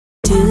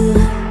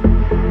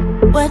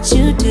what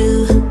you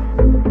do.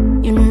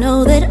 You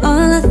know that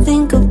all I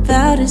think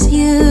about is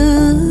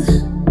you.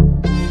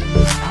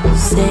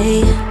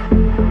 Say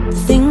the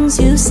things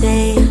you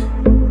say,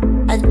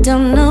 I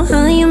don't know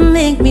how you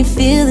make me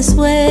feel this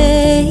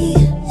way.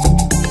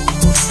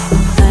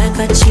 I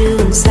got you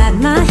inside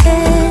my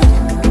head,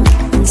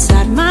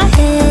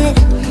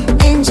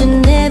 and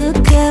you're never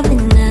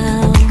coming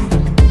out.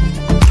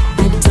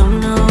 I don't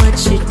know what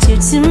you do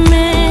to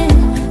me.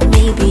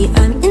 Maybe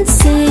I'm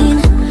insane.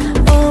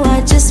 Oh,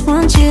 I just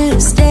want you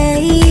to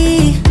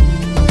stay.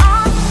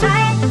 All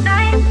night,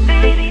 night,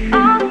 baby,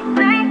 all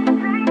night.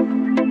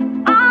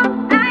 All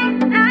night,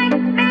 night,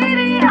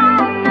 baby,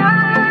 all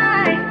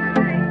night.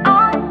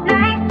 All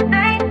night,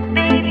 night,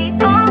 baby,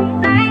 all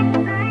night.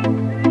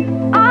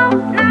 All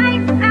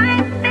night,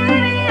 night,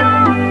 baby,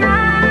 all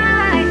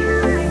night.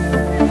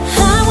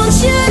 I want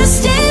you to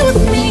stay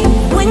with me.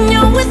 When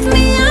you're with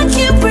me, I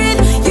can't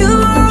breathe. You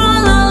are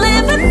all I'll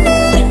ever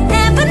need,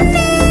 ever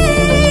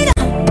need.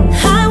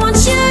 I want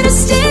you to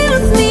stay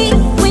with me.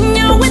 When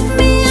you're with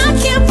me, I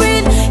can't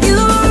breathe. You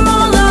are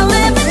all I'll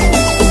ever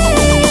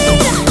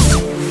need.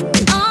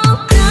 All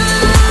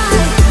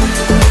night.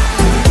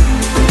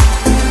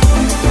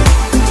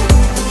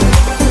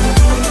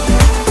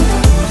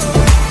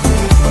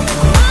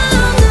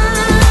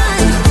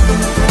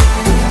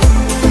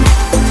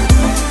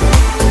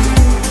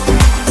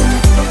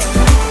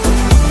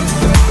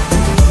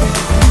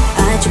 I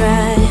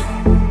try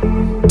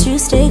to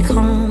stay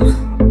calm,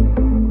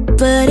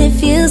 but it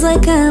feels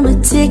like I'm a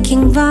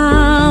ticking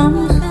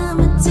bomb.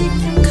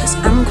 Cause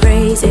I'm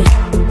crazy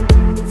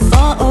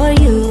for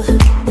you.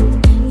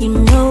 You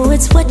know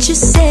it's what you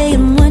say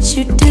and what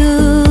you do.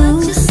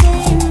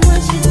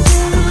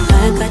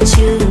 I got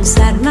you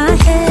inside my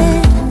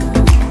head,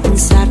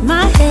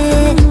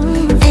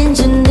 and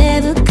you're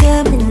never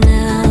coming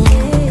out.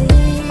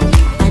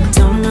 I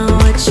don't know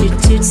what you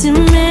do to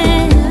me.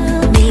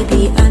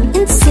 Maybe I'm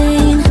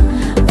insane.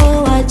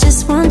 Oh, I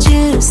just want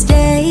you to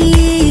stay.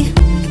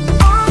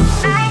 All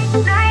night,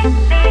 night,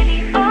 baby,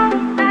 all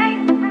night.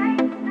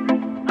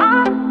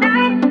 All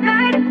night,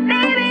 night,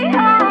 baby,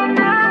 all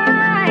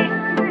night.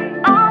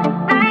 All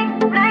night,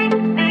 night,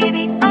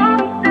 baby, all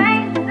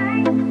night.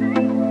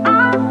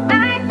 All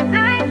night,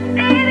 night,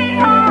 baby,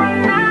 all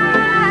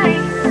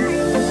night.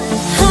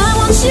 I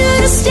want you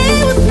to stay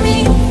with me.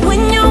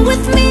 When you're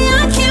with me, I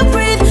can't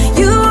breathe.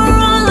 You are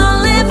all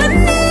I'll ever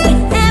need,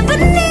 ever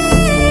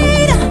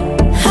need.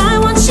 I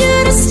want you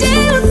to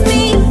stay with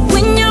me.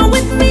 When you're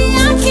with me,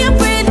 I can't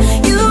breathe.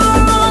 You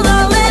are all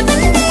I'll ever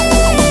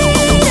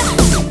need.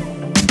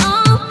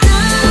 All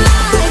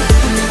night.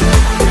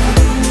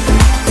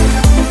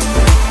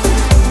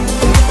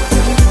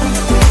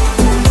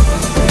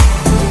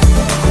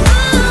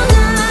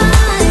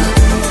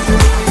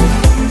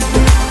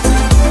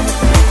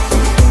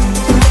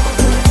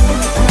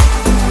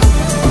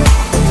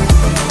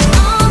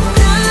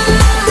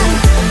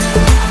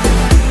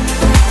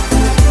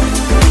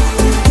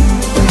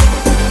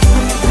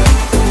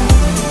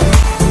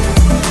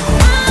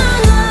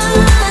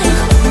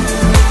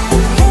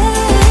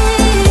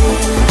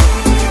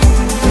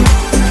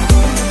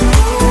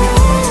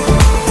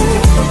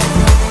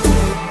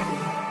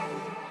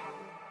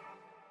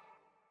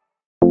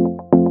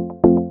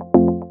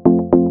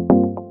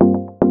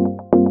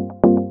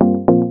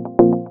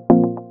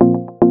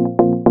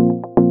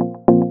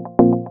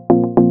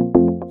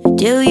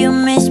 Do you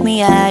miss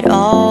me at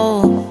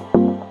all?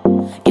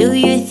 Do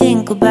you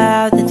think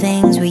about the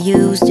things we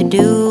used to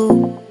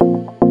do?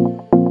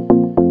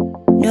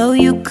 No,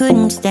 you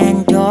couldn't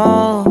stand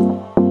tall.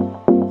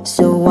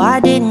 So why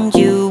didn't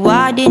you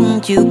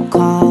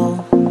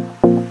call?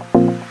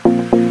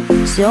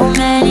 So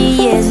many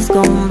years has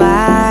gone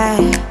by,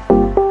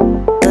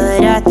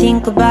 but I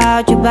think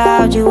about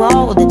you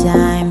all the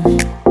time.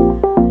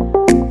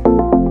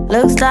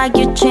 Looks like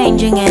you're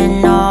changing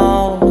and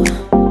all.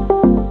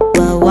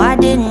 Why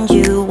didn't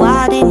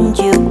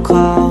you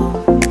call?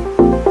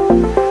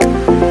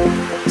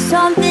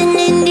 Something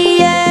in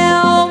the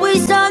air,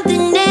 always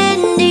something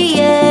in the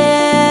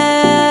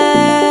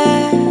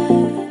air.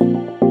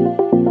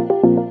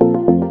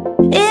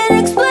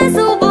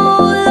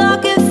 Inexplicable, I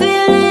can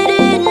feel it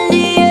in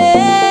the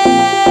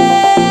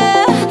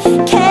air.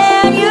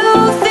 Can you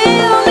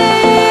feel me?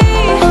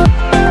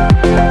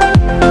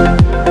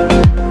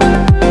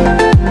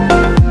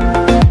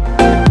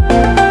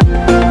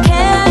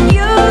 Can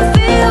you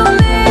feel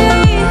me?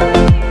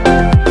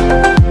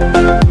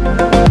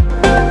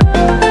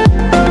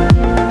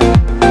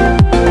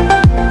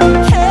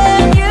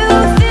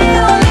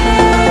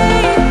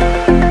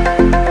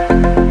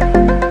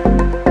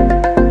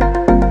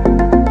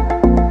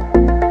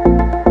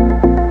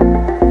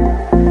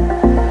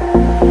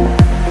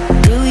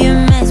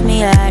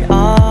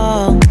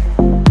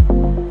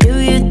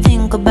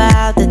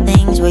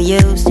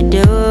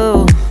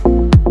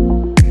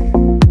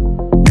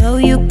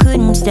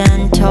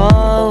 stand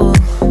tall.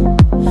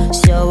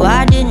 So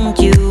why didn't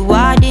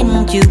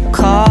you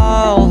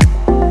call?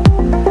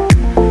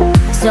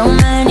 So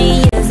many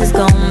years has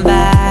gone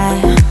by,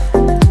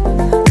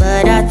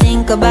 but I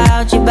think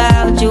about you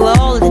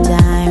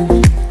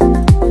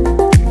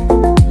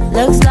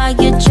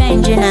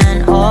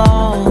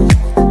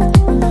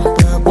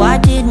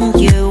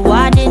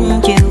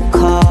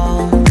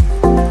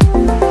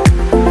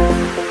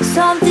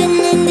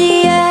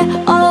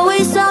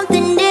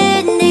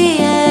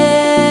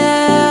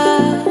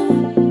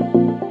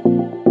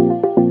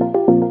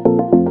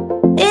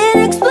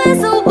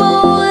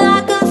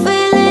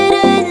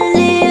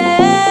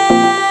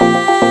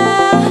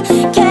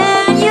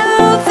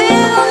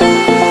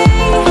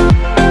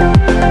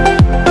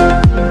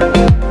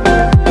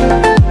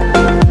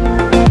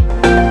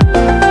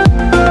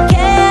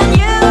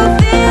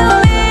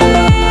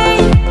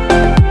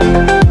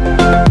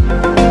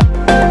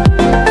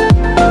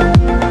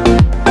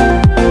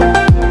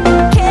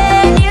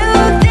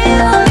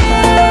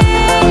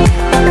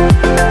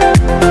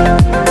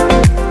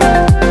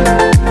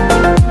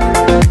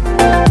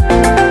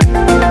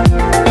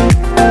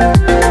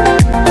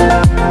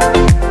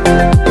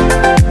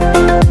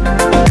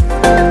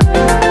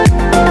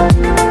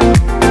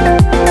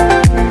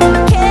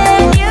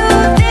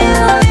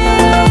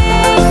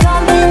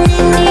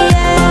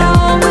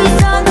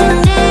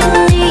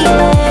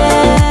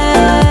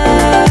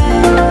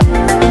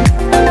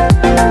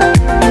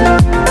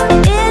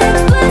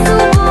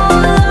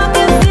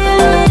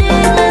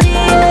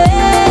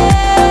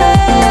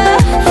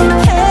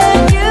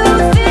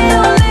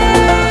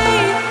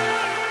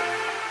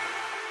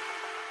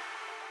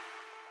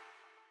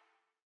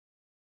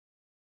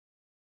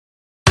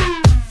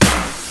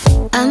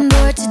I'm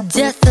bored to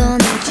death on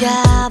the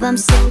job. I'm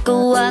sick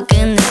of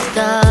walking this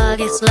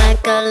dog. It's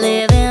like I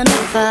live in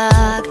a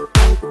fog.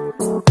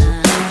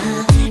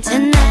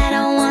 Tonight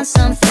I want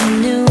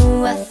something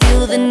new. I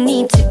feel the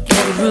need to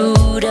get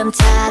rude. I'm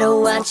tired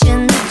of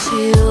watching the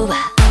tube.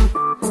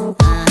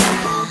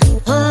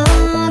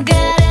 Oh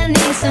God, I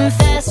need some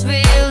fast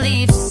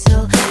relief.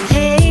 So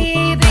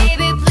hey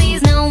baby,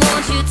 please now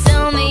won't you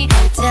tell me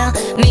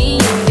you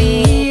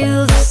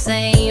feel the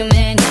same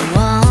and you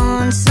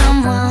want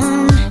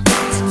someone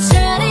to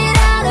turn it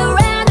all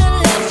around and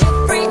let you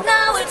breathe.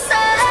 Now it's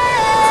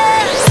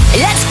time.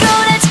 Let's go,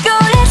 let's go,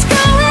 let's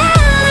go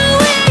all the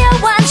way. I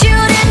want you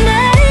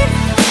tonight,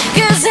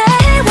 'cause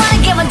I wanna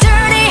get my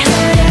dirty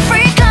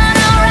freak on,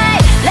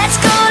 alright. Let's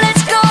go,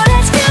 let's go,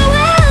 let's go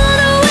all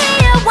the way.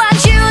 I want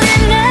you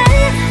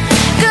tonight,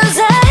 'cause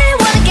I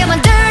wanna get my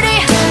dirty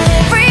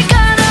freak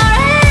on,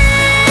 alright.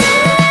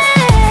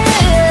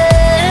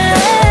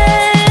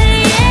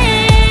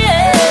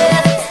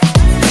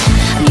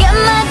 Get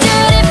my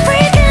dirty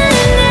freak on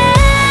tonight.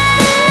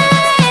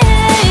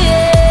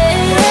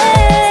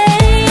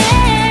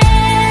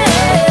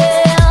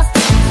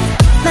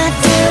 My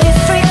dirty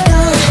freak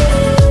on.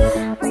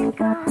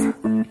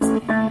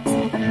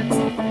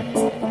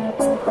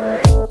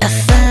 A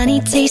funny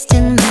taste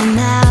in my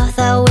mouth.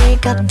 I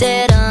wake up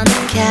dead on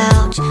the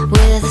couch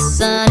with the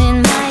sun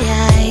in my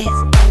eyes.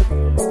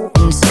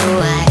 And so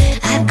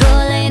I go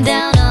lay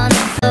down on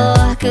the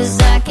floor, 'cause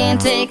I can't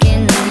take it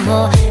no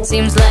more.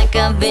 Seems like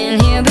I've been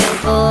here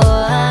before.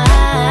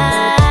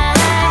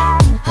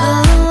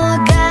 Oh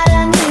God,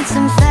 I need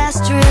some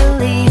fast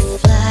relief,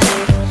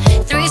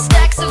 like 3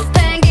 stacks of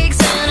pancakes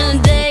on a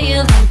day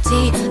of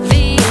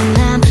TV, and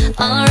I'm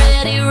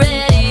already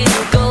ready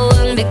to go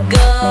and be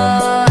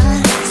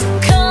gone. So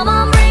come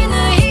on, bring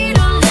the heat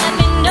on, let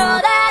me know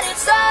that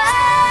it's on.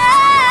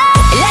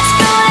 Let's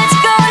go, let's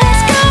go,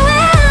 let's go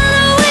all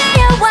the way.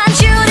 I want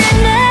you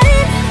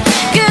tonight,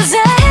 'cause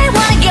I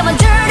wanna get my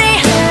dirty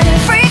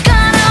freak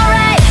on,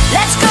 alright.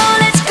 Let's go,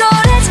 let's go,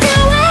 let's go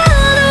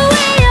all the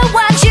way. I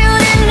want you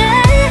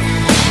tonight,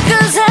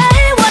 'cause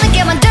I wanna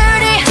get my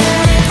dirty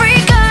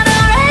freak on,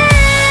 alright.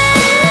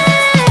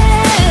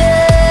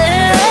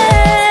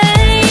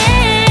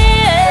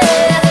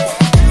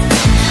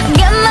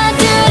 Get my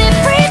dirty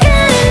freak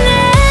on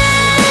tonight.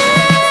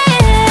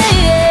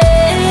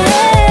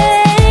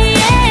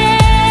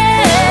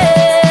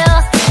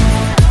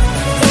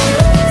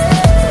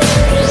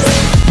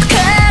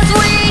 'Cause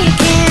we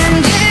can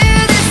do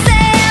this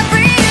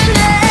every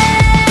night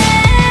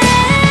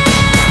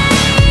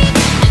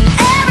and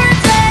every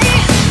day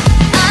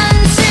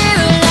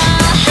until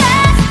our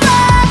heads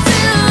fall to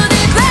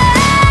the ground.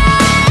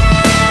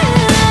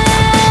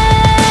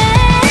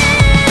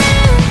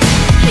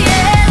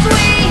 Yes,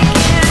 we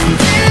can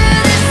do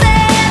this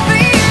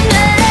every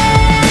night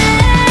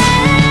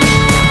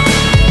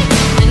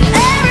and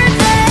every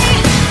day,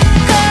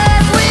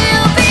 'cause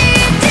we'll be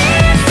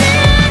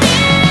dancing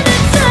in the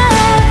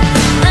dark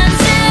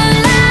until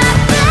our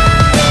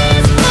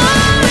bodies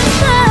fall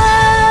apart.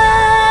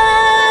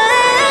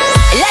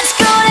 Let's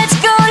go, let's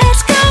go,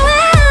 let's go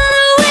all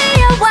the way.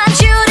 I want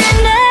you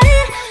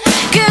tonight,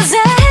 'cause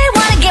I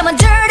wanna get my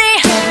dirty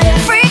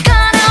freak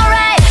on,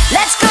 alright.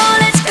 Let's go,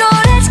 let's go,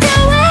 let's go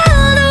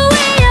all the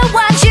way. I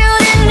want you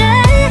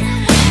tonight,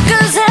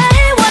 'cause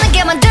I wanna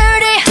get my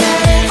dirty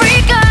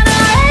freak on,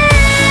 alright.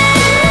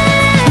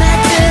 My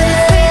dirty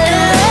freak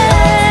on.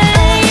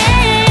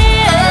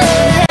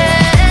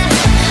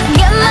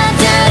 Get my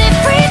dirty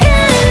freak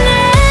on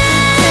tonight.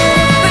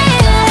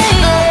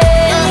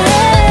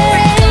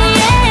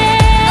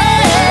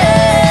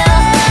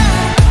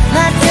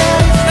 My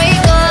dirty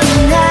freak on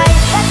tonight.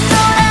 Let's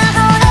go,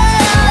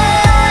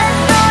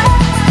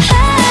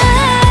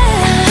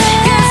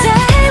 'cause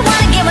I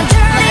wanna get my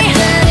dirty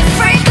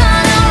freak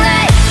on,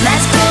 alright.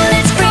 Let's go,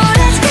 let's go,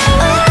 let's go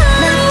all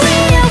the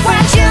way. I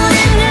want you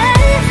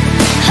tonight.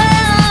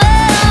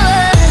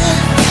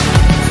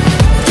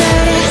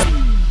 Dirty.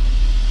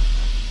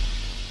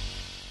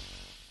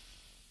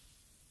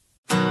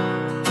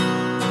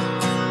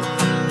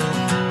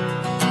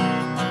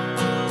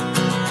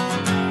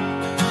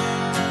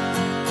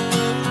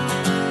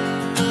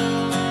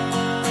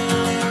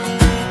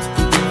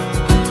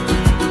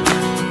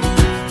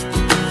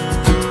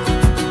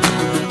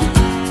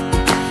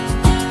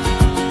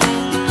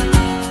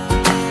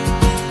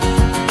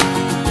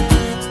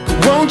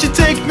 Won't you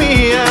take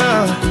me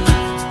out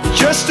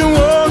just to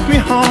walk me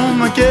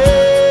home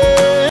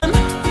again?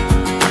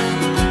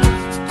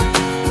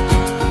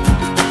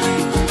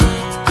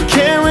 I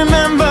can't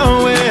remember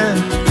when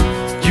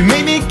you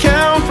made me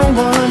count from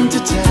 1 to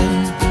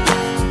 10.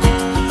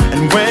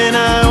 And when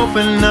I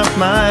opened up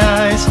my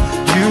eyes,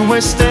 you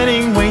were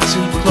standing way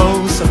too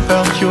close. I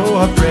felt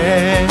your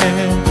breath.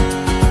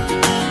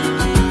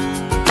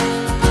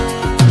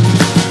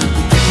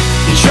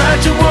 You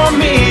tried to warm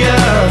me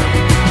up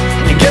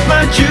and get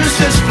my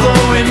juices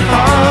flowing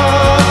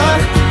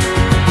hard,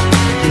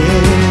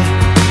 yeah.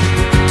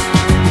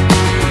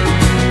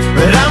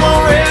 But I'm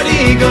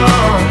already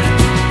gone.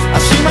 I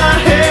see my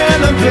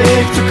hand and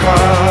picked a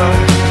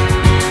card.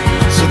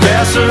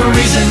 there's a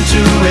reason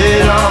to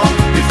it all.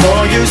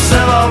 Before you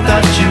sell all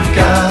that you've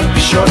got, be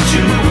sure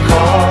to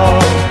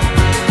call.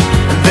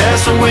 And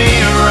there's a way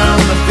around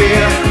the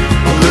fear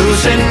of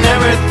losing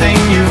everything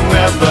you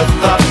ever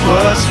thought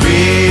was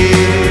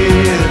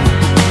real.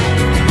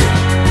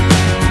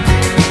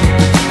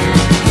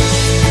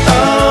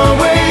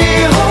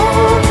 Away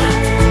home,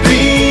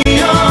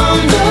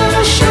 beyond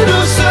the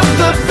shadows of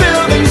the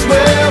buildings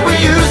where we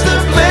used to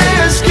play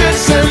as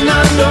kids, and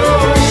I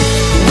know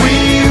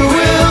we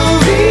will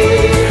be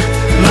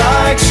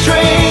like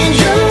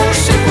strangers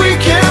if we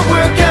can't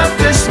work out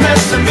this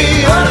mess and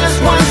be honest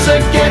once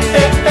again.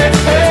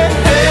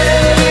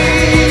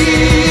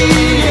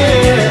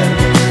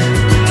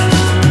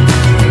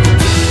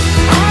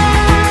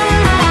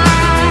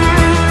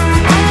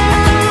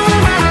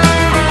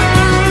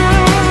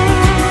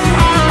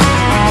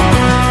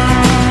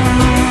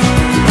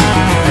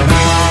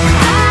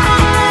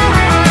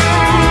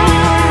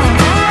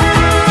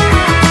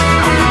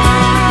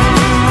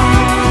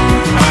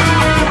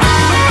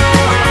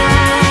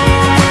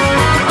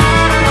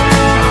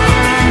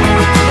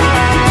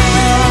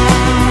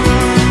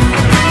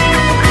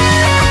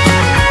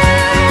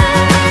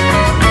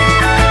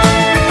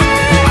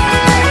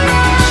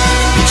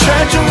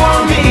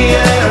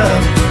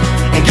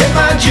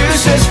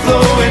 Juices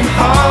flowing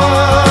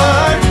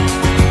hard,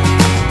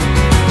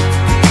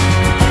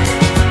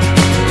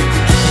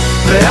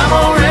 but I'm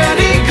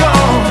already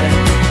gone.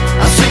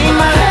 I've seen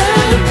my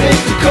hand pick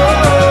the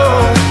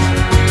chord.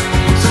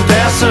 So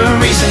there's a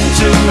reason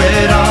to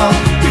it all.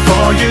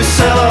 Before you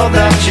sell all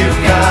that you've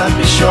got,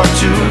 be sure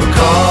to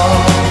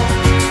call.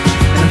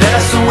 And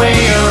there's a way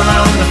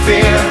around the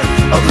fear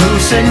of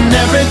losing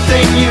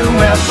everything you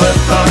ever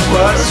thought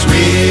was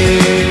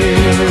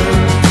real.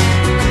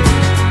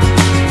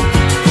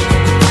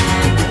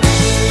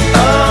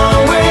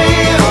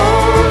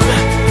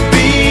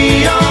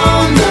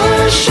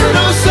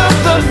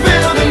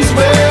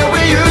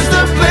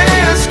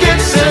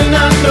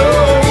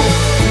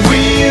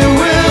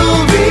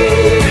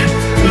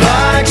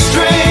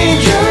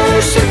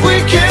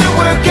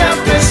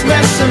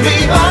 And be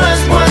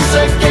honest once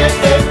again.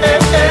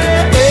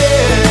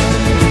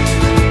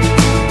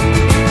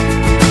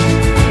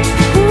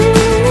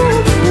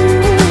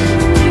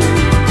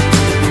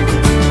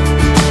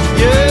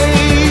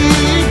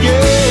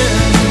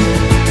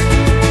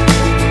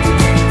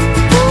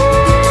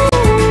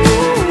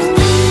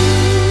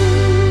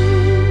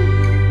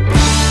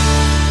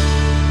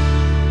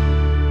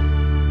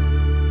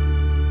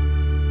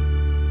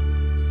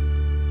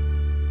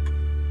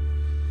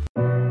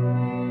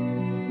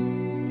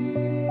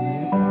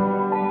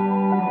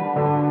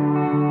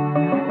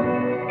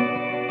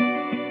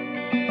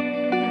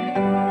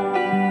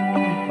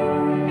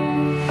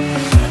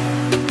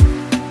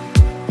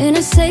 In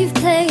a safe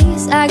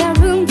place, I got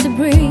room to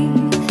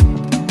breathe.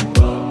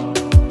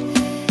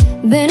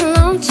 Been a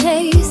long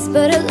chase,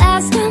 but at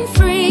last I'm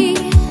free.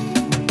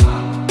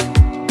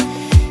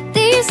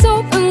 These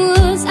open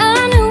woods,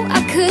 I knew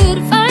I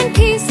could find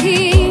peace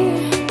here.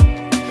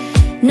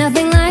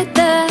 Nothing like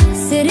the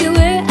city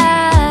where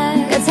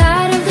I got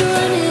tired of the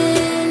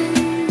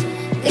running,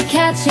 the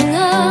catching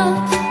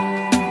up.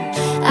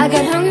 I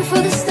got hungry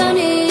for the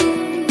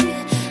stunning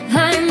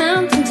high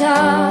mountain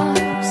tops.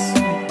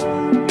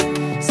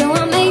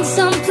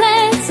 Some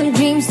plans, some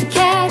dreams to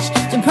catch,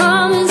 to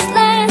promised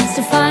lands,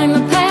 to find my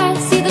path,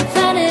 see the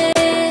planet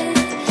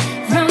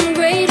from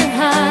greater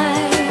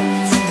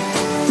heights.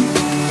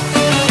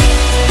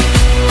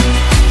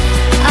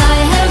 I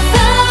have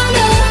found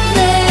a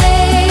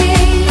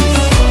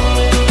place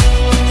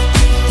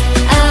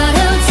out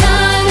of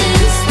time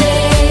and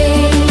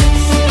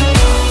space,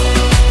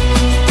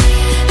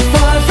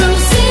 far from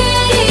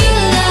city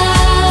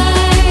lights,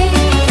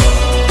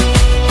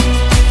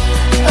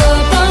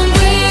 up on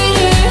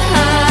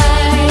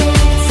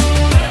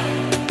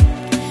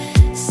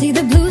see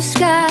the blue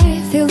sky,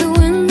 feel the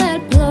wind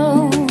that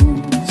blows.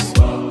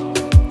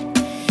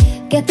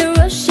 Get the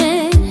rush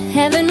in,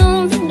 heaven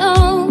only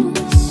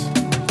knows.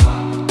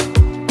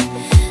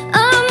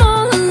 I'm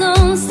all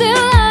alone,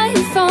 still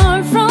lying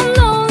far from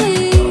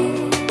lonely.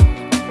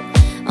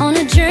 On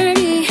a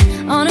journey,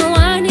 on a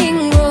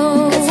winding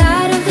road. Got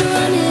tired of the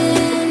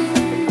running,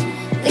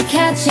 the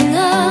catching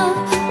up.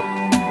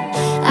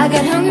 I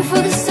got hungry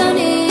for the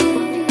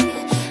stunning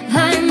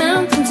high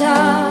mountain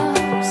tops.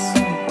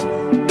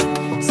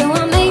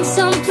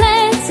 Some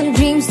plans, some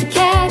dreams to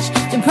catch,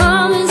 to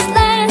promised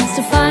lands,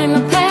 to find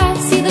my path,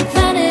 see the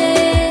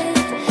planet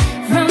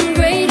from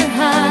greater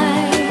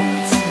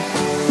heights.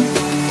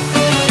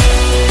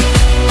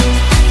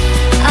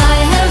 I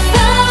have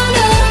found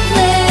a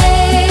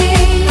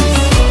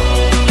place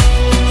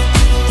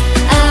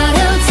out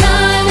of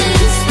time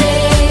and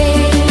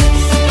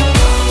space,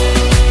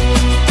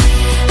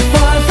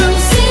 far from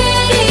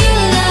city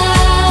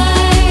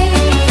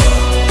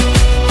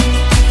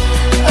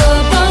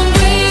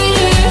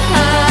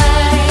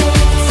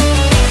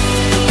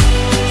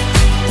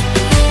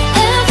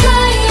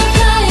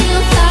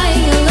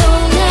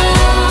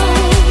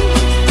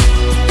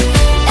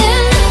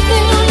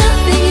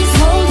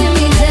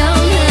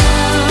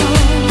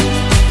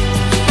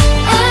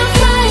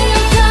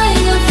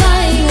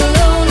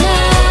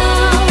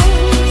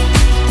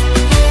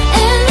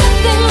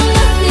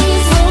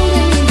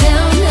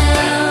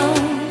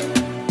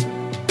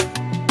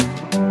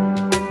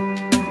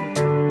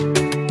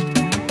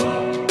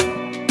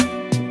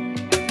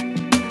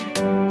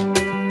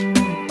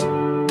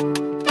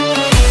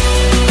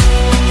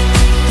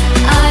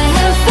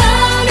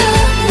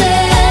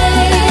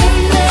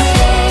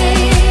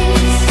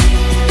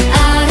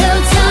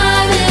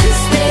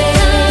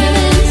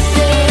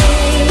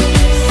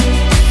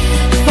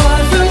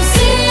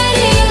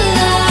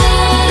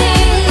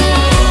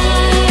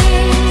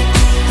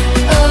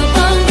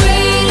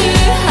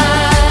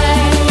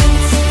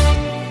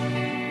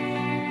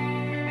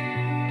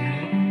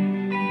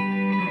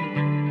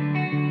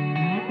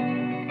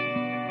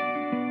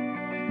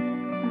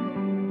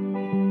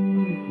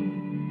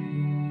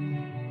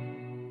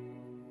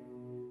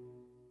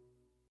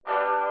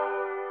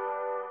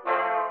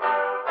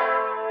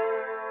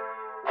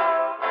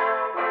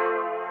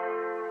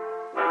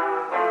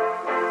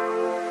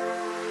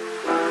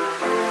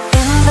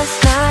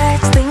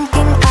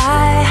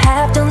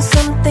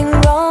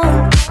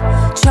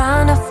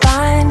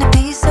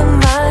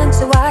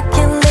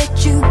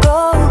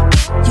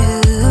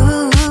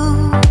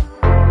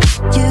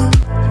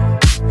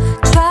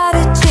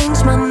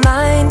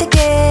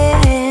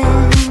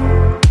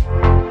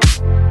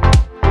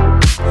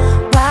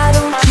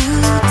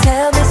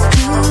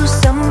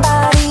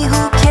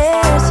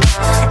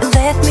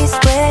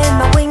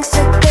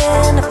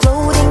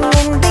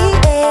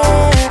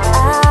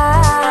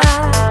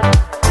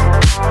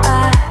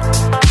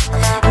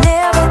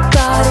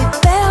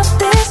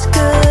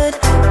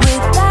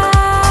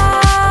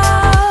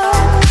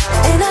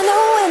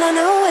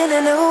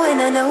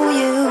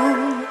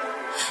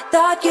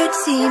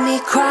see me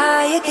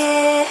cry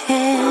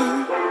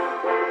again.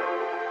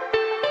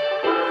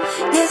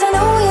 Yes, I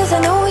know, yes, I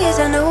know, yes,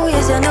 I know,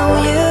 yes, I know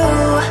you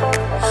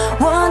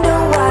wonder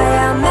why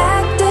I'm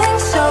acting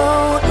so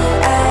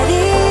at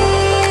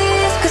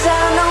ease. 'Cause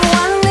I know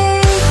I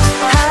need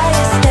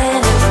higher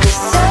standards,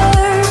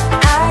 deserve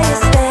higher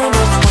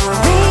standards, will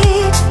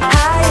reach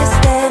higher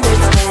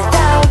standards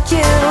without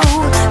you.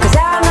 'Cause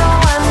I know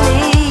I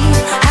need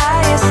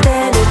higher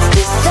standards,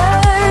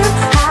 deserve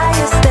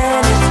higher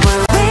standards,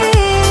 will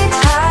reach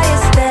higher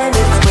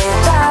standards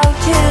without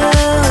you.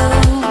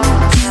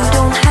 You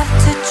don't have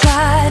to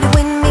try to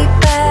win me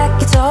back,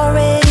 it's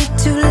already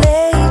too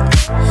late.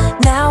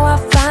 Now I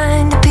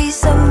find a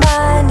peace of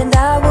mind and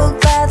I will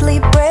gladly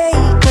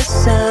break us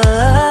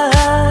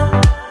up.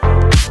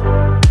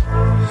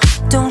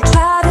 Don't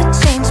try to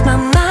change my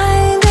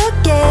mind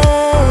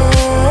again.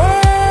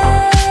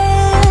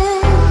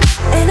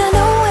 And I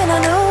know, and I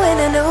know, and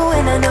I know,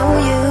 and I know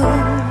you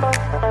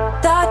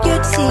thought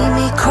you'd see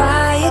me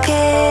cry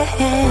again.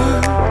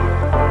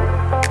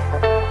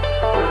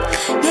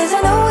 Yes, I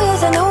know,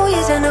 yes, I know,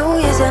 yes, I know,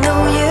 yes, I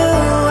know you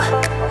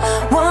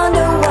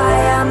wonder why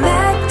I'm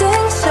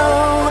acting so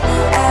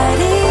at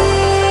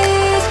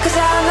ease. 'Cause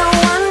I know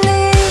I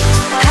need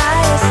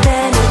higher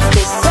standards,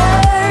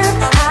 deserve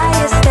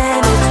higher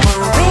standards,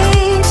 will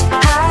reach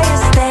higher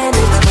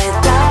standards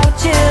without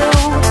you.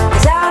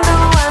 'Cause I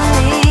know I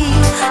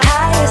need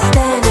higher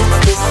standards,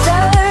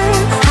 deserve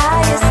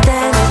higher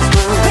standards,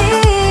 will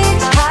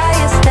reach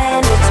higher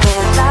standards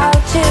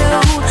without you.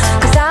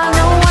 'Cause I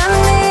know I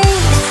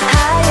need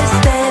higher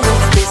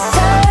standards,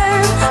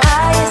 deserve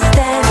higher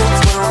standards,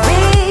 will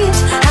reach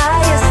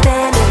higher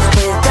standards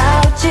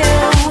without you.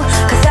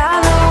 'Cause I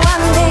know I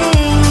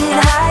need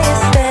higher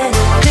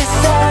standards,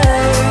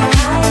 deserve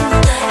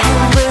and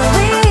will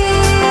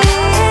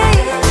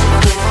reach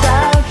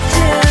without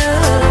you.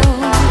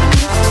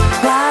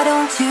 Why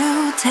don't you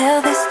tell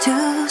this to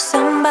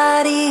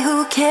somebody who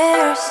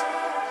cares?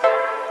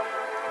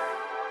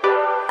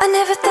 I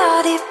never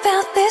thought it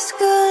felt this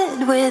good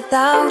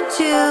without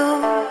you,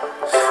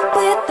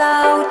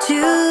 without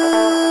you.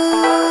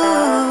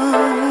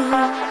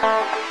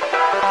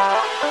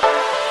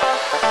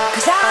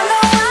 'Cause I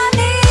know I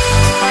need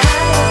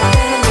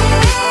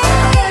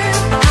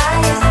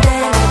higher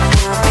standards,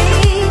 will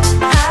reach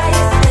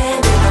higher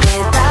standards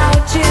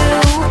without you.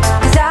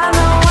 'Cause I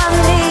know I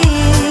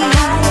need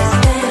higher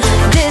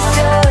standards,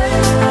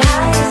 deserve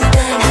higher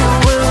standards, and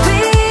will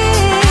reach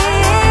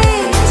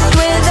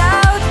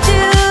without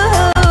you.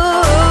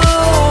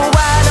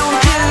 Why don't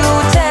you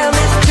tell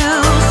this to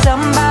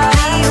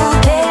somebody who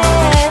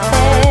cares?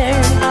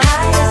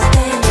 Higher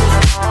standards.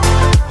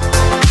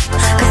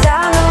 'Cause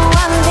I know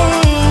I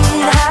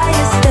need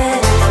higher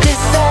standards,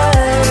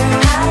 deserve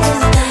higher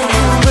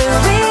standards, and will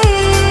reach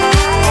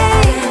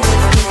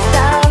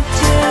without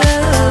you.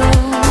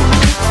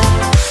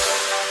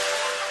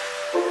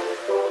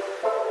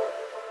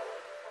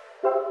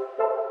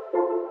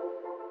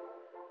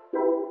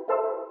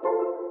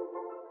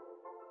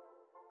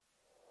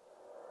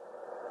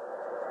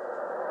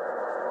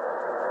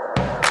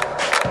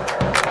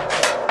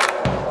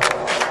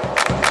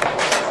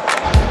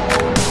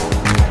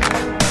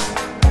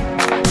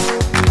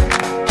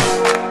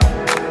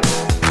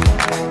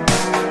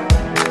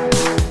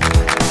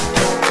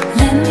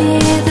 Let me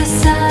hear the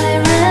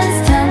sirens,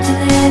 time to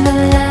live a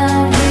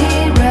life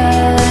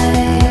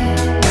rewrite.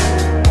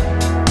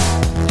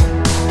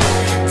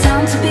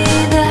 Time to be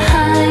the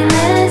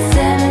highness,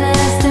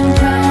 everlasting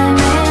prime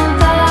and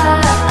vibe.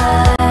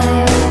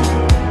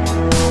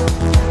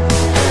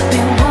 We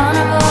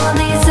wanna roll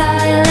these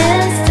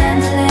islands, time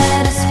to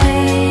let us be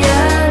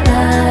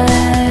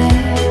alive.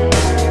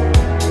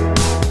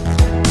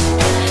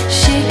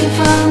 Shaking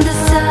from the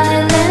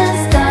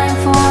silence, dying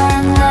for a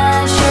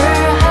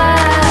leisure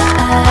high.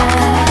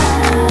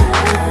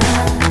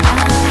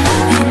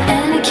 In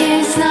any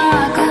case, now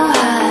I go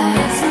high.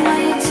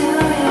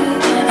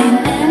 In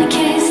any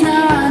case,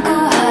 now I go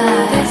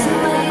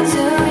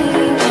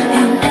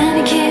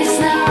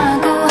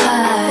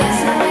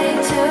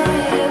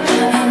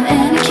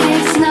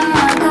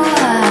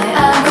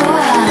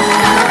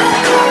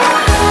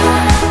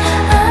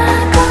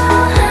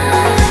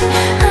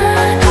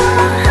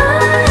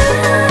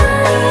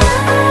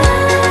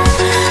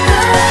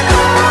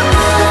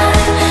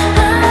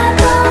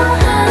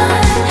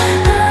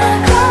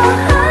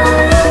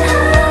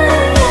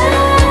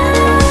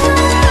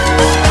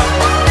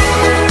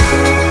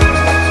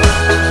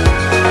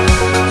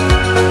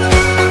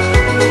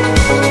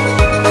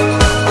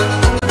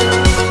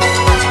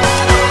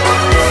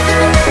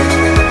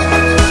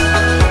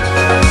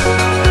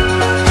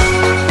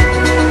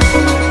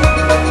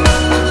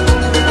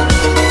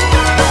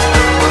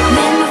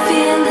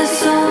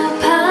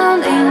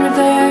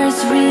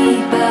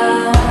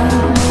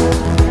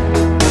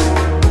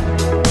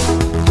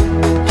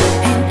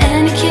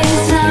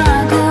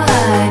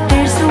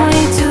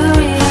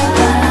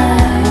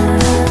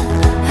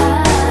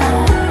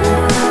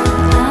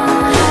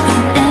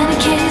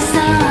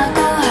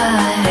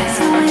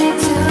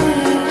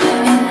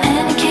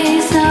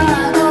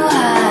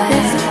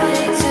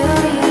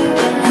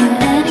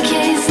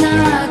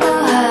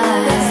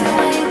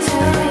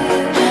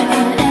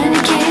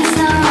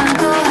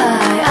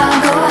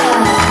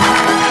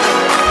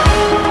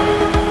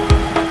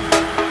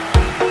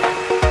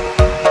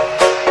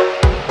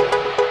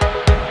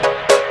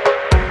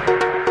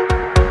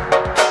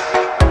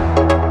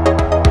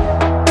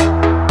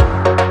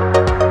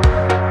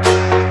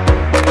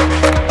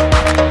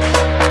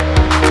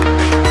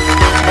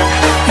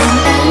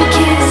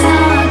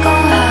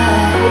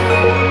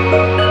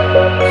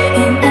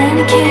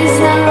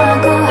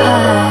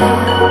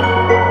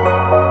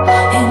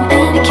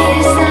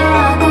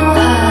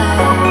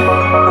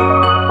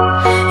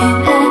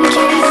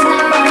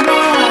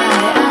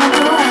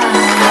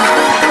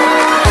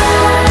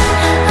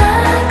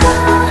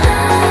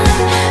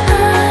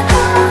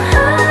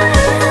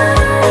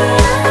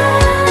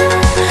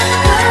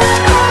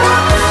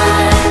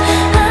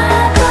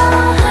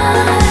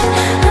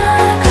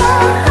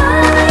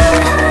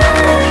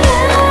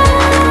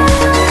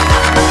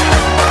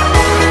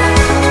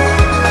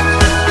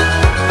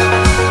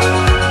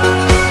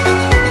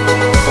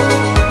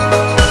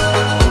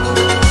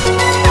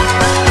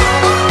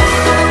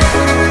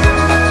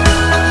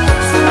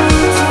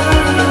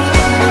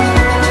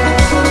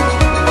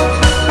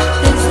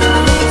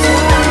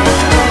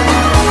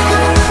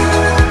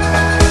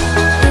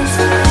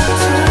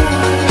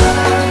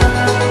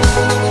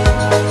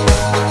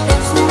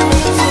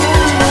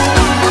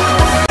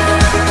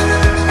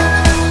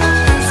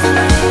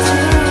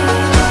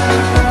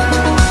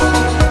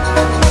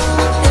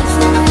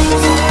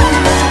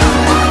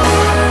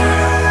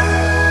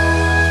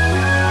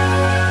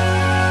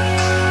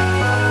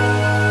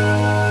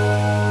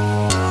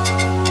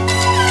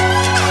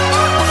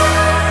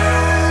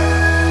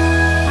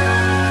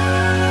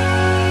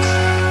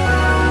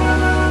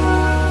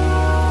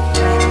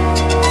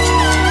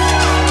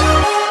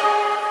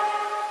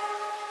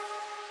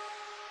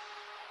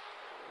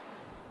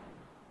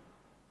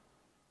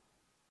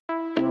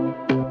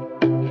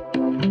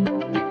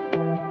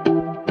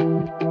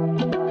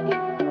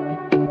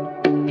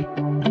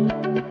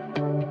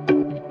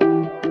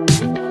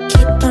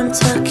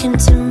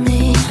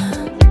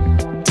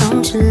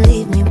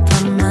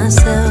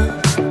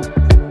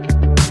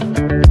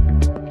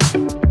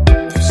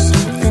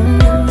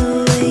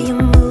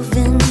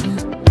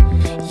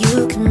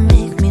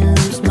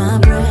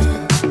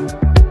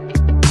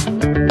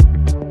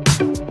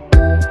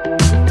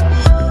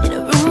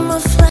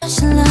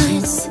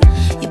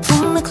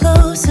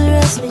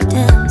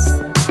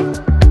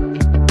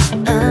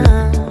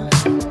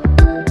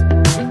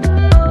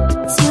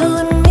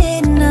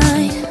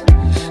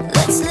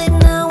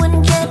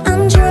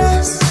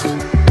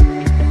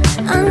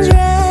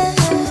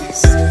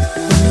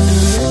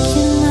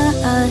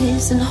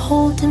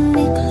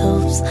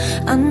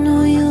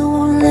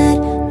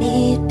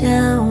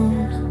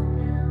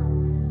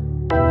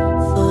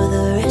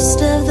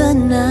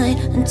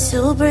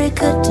until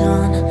break of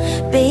dawn.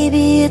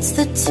 Baby, it's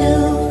the two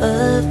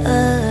of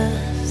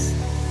us.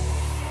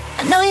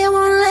 I know you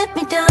won't let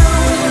me down.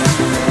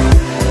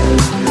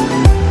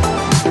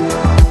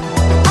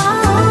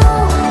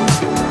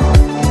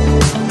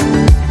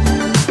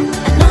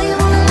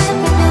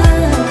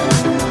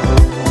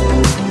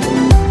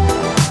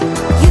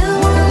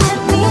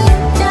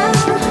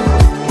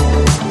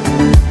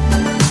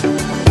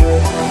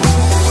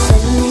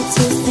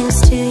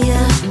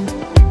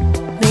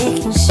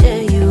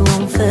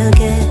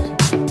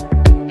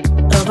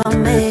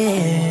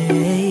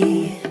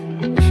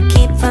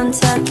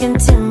 Talking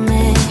to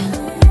me,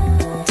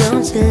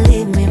 don't you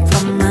leave me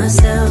for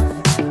myself.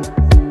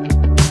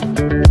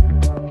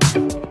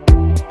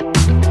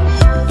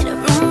 In a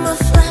room of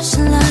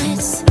flashing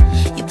lights,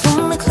 you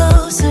pull me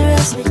closer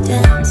as we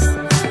dance,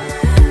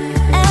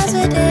 as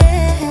we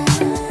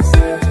dance.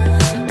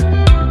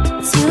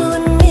 It's you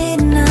and me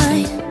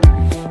tonight.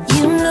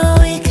 You know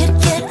we could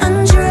get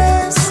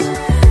undressed,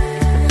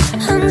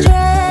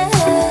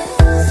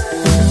 undressed.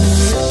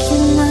 Look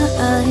in my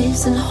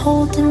eyes and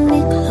holding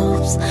me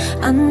close.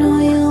 I know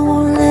you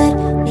won't let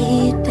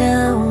me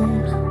down.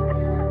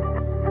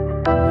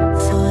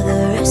 For the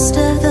rest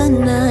of the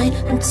night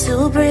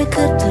until break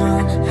of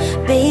dawn.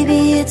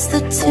 Baby, it's the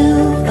two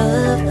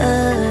of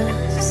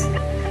us.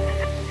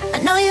 I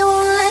know you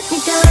won't let me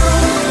down.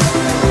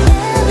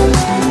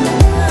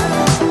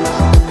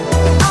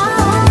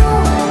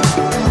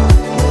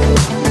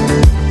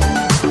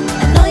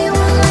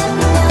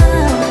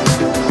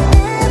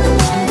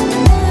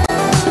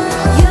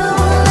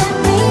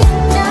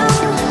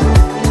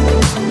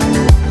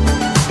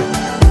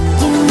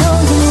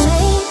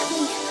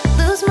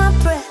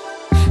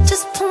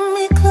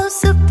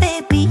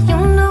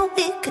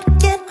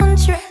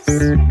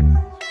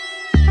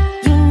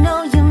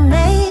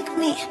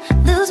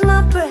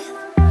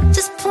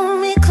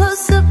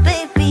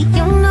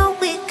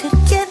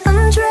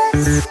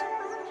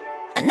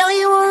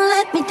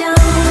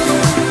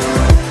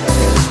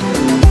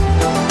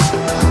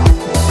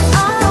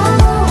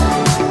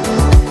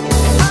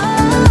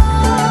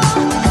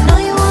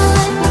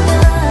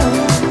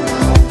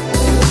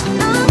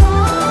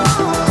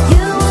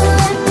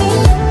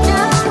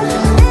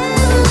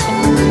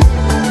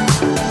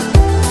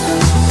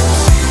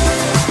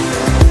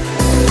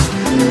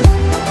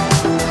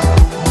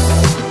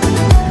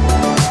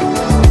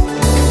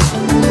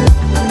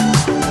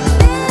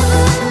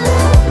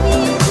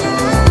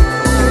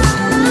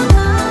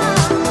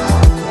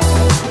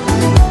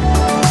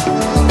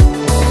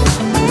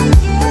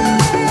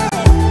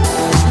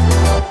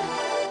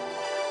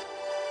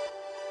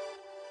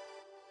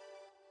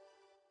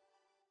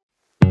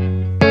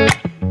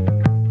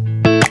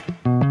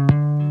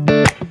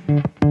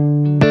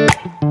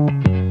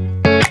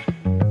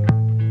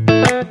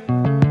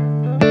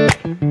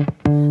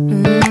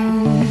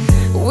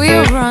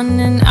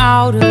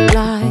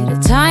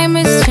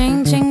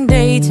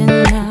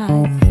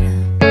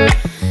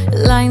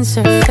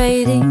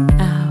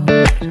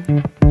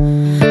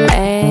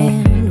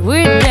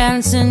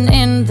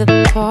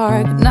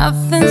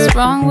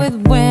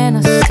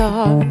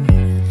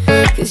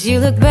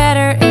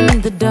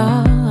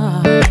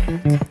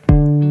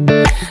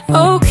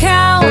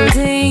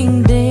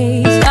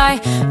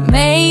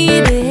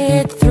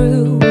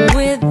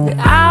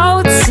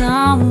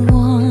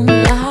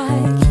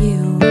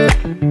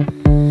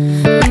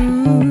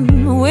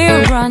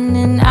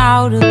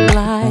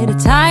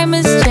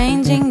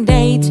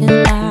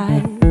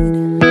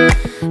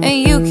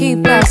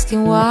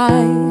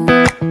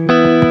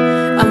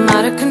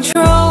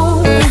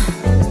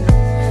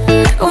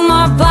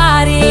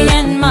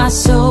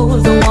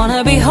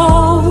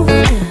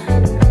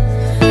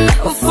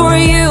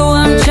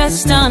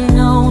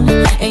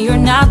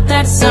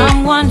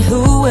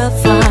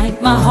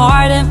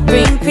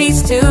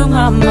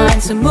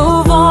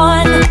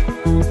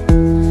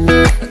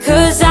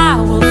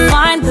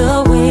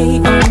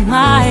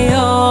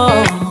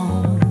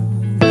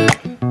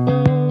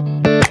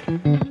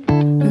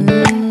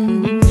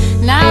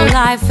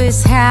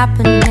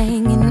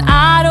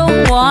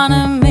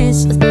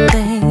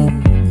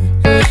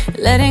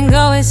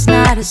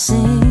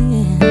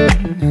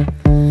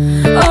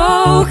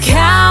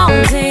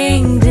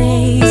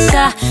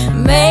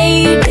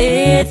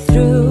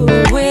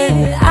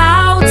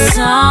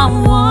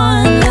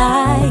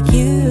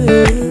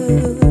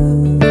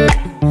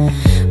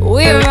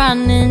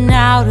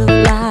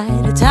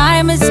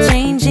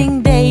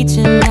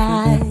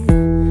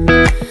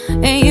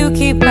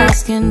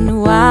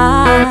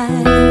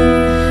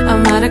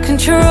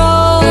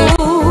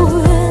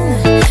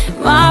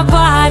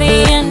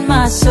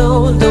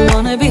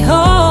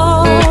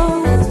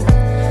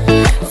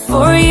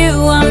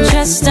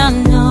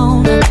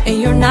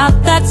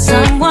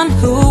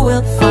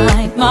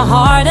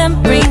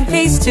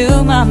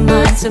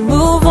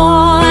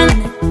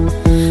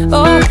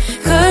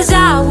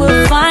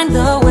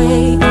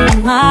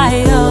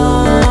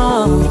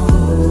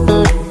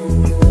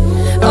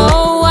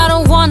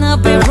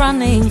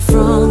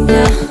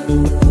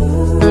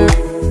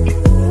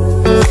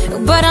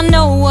 But but I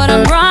know what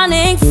I'm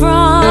running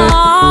from.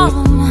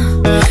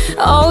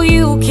 Oh,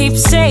 you keep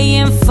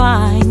saying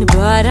fine,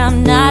 but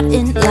I'm not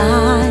in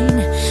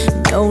line.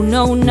 No,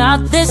 no,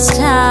 not this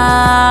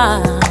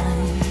time.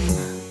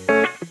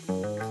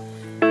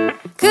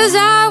 'Cause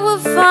I will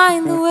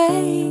find the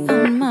way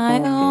on my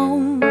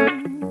own.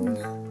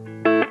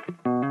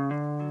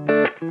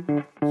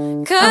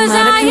 'Cause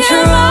I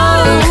am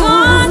out of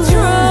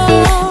control.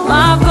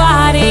 My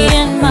body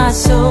and my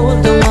soul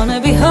don't wanna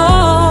be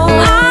whole.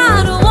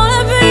 I don't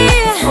wanna be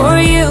for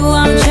you,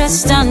 I'm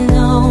just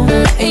unknown.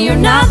 And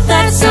you're not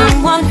that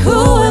someone who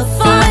will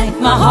find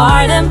my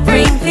heart and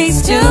bring peace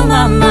to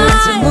my mind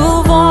to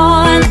move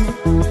on.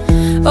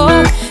 Oh,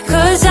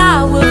 'cause I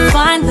will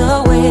find the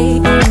way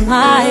on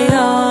my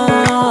own.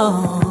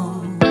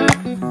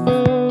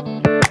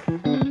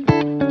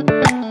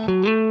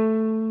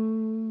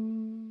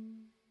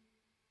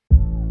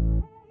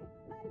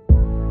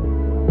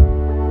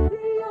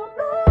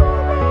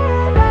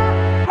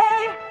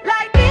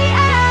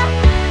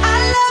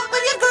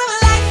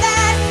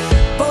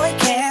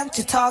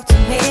 Talk to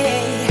me,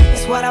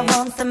 it's what I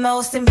want the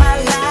most in my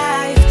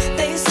life.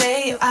 They say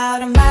you're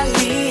out of my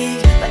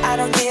league, but I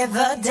don't give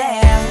a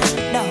damn.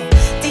 No,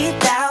 deep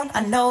down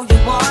I know you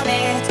want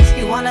it.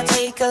 You wanna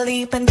take a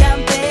leap and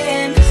jump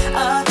in.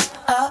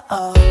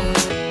 Oh,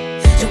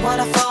 you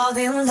wanna fall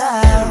in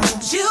love.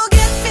 You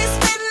get me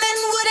spinning,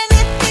 wouldn't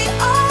it be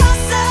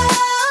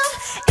awesome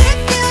if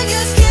you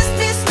just kiss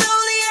me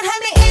slowly and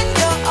had me in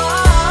your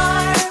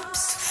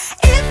arms?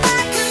 If I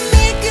could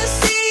make you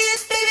see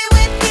it, baby,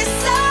 with me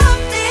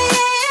something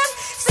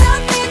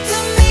to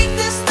make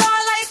the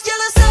starlight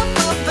jealous up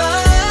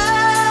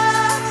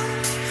above.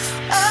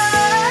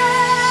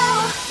 Oh,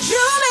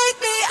 you make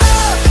me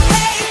up,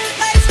 hey,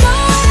 lights go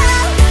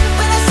out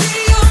when I see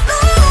you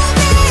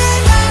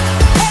moving up,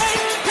 hey,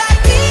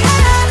 light me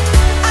up.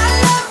 I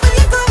love when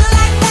you go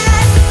like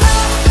that.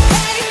 Oh,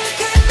 hey,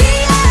 could be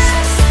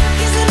us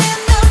kissing in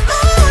the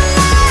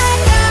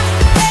moonlight.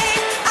 Hey,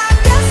 I'm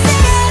just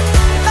saying,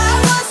 if I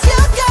was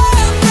your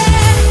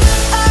girlfriend.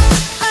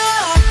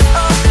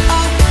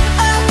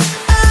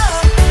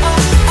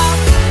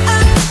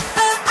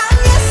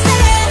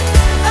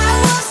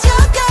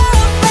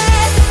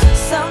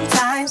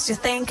 Sometimes you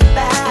think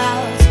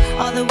about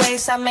all the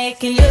ways I'm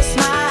making you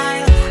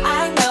smile.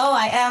 I know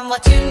I am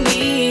what you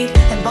need,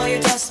 and boy,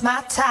 you're just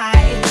my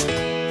type.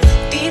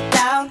 Deep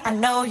down, I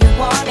know you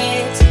want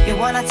it. You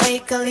wanna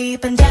take a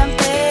leap and jump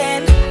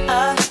in.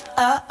 Oh,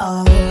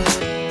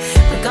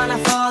 we're gonna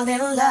fall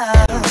in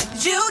love.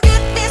 You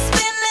get me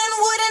spinning,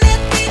 wouldn't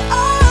it be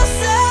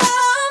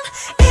awesome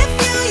if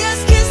you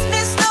just kissed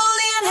me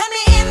slowly and had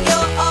me in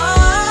your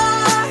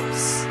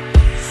arms?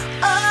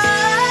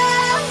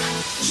 Oh,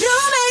 you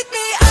make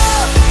me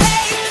up,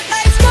 hey,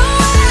 lights go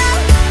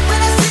out when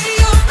I see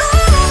you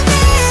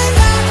moving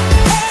up,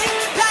 hey,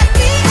 light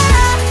me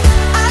up.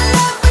 I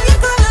love when you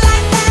go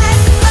like that.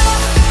 Oh,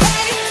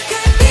 hey,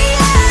 could be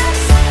us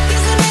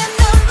kissing in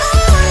the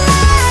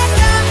moonlight.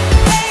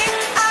 Hey,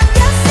 I'm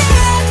just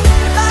saying,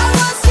 if I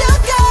was your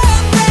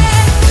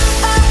girlfriend.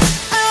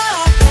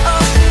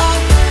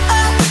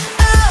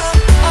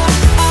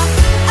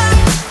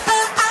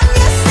 I'm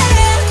just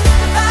saying,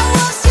 if I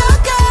was your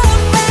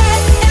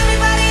girlfriend.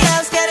 Everybody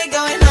else got it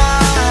going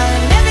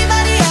on.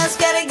 Everybody else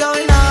got it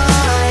going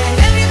on.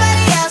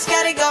 Everybody else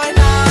got it going on.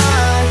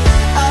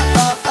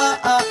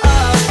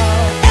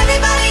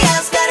 Everybody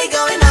else got it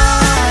going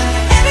on.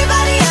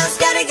 Everybody else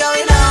got it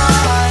going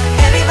on.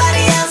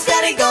 Everybody else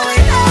got it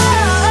going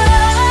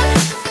on.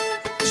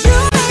 You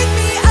make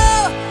me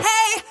up,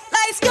 hey,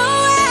 lights go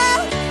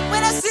out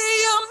when I see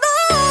you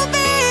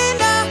moving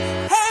up,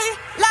 hey,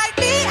 light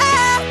me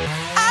up.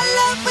 I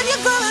love when you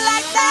go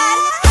like that.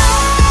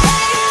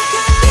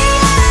 Could be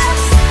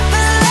us,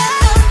 but let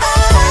them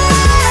know.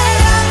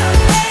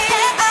 Hey,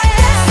 I'm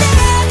just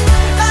saying,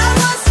 if I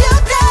was your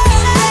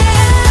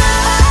girlfriend.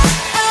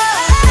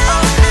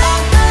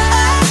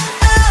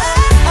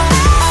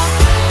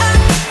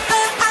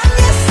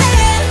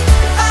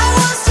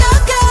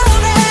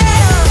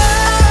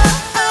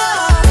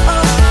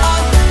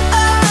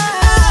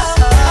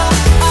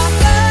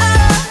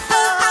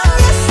 I'm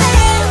just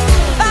saying,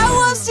 if I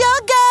was your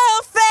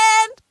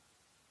girlfriend.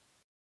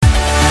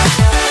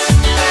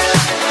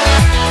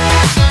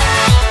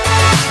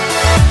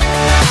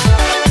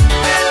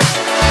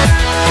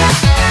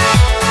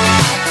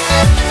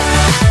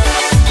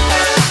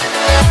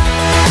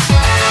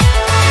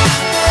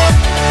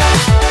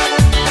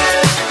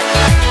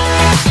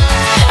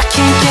 I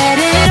can't get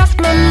it off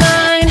my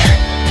mind.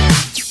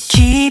 You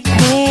keep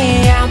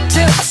me out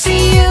till I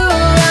see you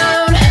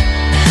around.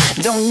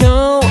 Don't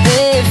know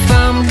if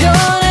I'm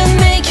gonna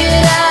make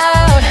it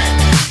out.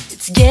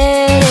 It's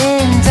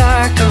getting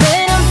darker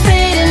and I'm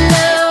fading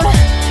out.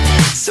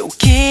 So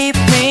keep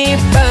me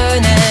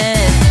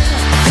burning.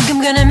 I think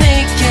I'm gonna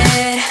make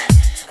it.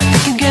 I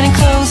think I'm getting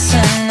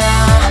closer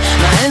now.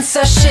 My hands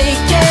are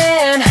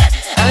shaking.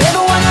 I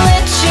never wanna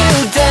let you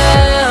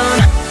down.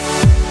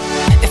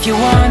 If you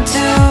want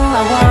to,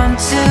 I want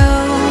to.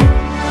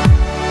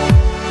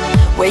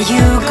 Where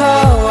you go,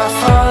 I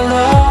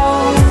follow.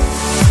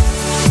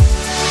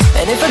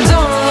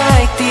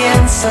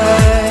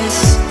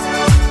 answers.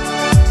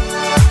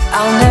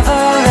 I'll never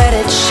let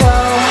it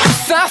show.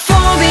 If I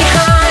fall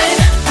behind,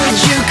 would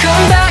you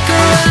come back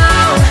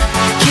around?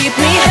 Keep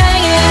me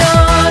hanging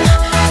on,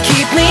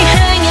 keep me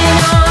hanging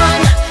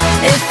on.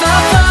 If I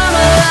fall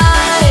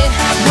alive,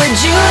 would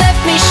you let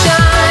me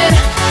shine?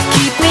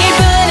 Keep me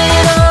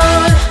burning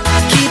on,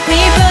 keep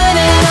me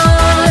burning on.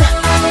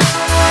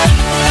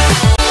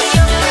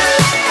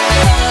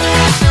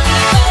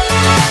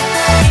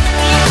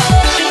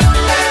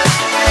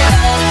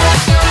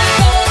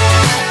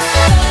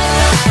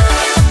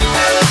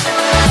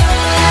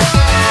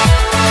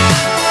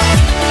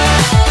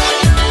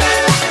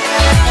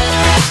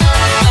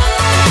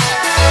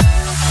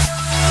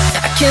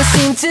 Can't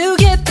seem to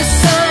get the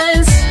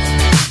signs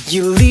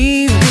you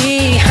leave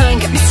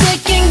behind. Got me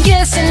second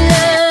guessing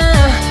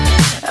now.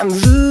 I'm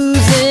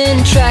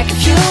losing track.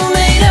 If you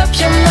made up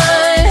your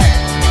mind,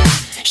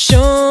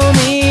 show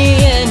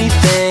me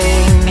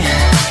anything.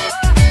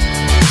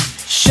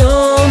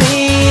 Show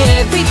me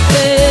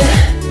everything.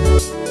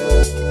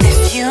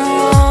 If you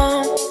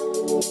want,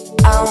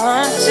 I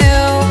want to.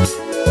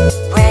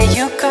 Where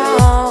you go,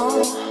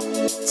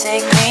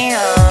 take me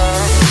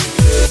on.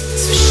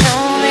 So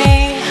show me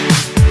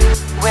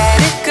where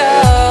to go.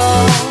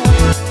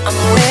 I'm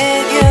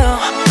with you,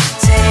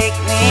 take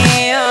me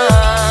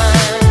on.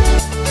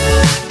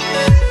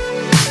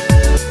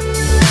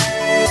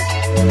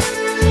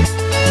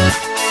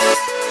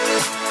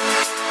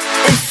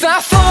 If I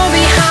fall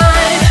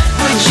behind,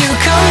 would you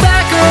come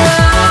back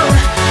around?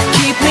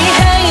 Keep me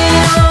hanging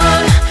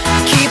on,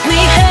 keep me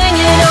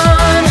hanging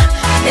on.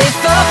 If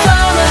I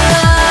fall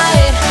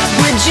alive,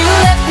 would you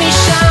let me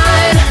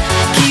shine?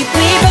 Keep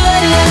me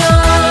burning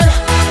on,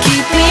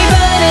 keep me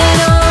burning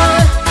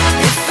on.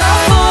 If I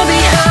fall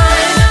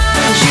behind,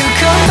 would you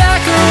come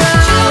back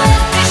around?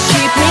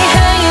 Keep me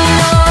hanging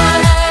on,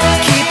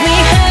 keep me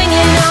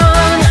hanging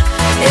on.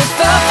 If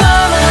I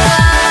fall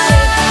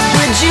alive,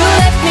 would you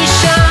let me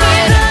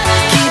shine?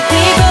 Keep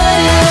me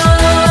burning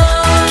on,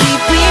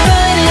 keep me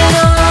burning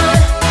on.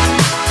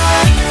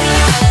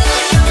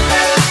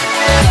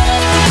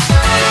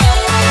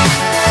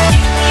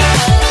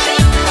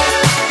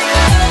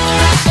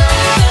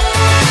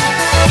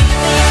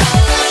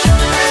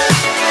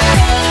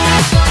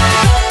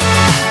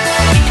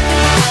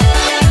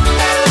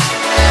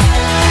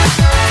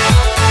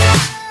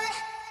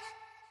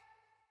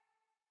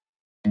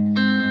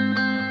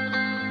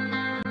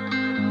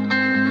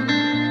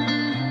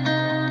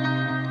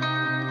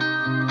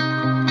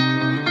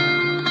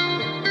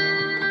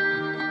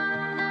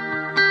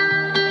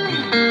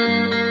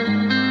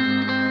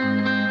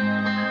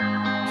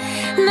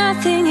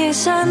 Nothing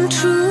is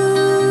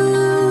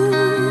untrue,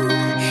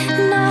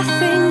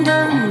 nothing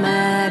don't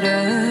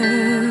matter.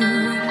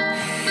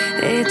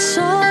 It's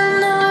all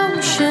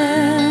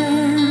notions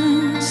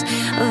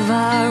of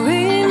our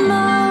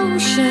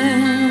emotions,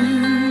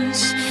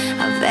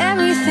 of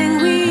everything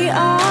we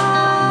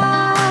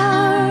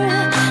are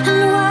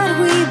and what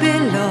we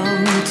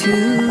belong to,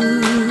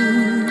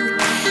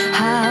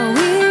 how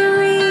we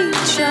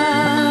reach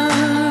our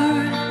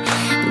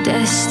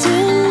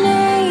destination.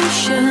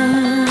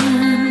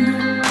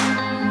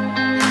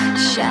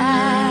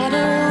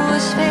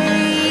 Shadows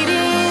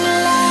fading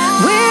light.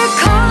 We're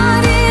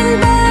caught in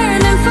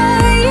burning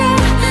fire,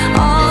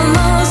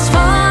 almost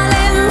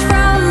falling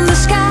from the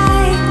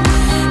sky.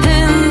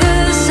 And the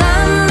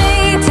sun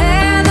may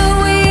tear the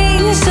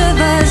wings of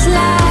us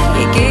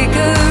like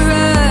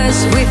Garrix.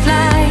 We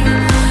fly,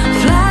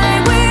 fly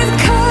with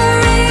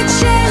courage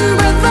and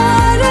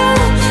bravado,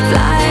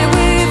 fly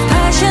with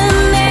passion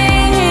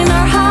in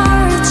our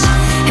hearts,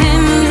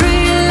 and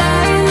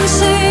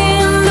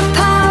realizing the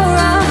power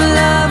of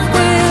love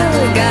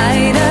will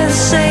guide us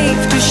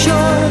safe to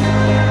shore.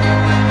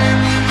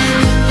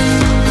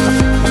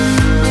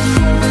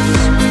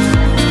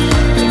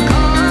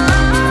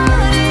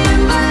 Caught in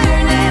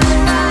burning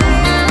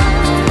fire,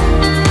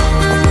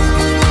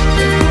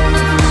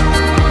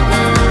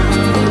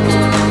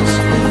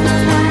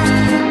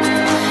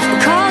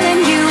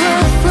 calling you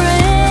a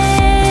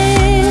friend,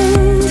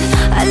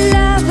 a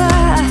lover,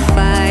 a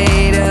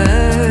fighter.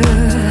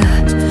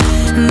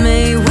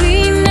 May we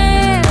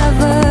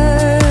never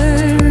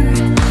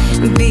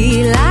be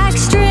like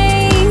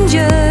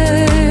strangers,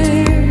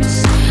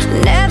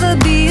 never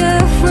be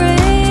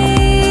afraid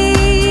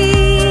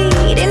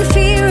in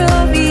fear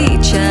of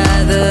each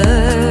other.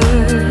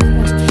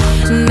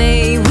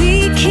 May we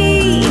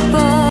keep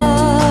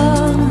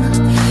all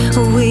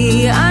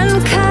we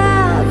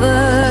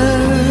uncover.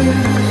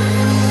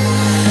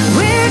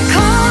 We're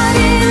caught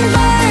in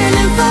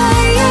burning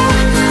fire,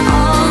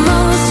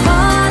 almost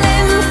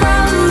falling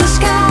from the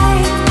sky.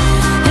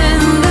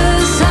 And the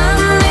sun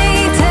may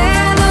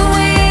tear the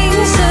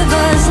wings of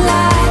us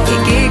like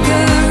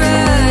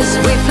Garrix.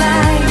 We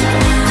fly,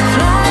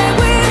 fly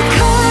with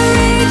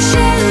courage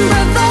and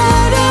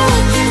bravado,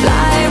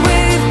 fly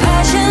with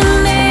passion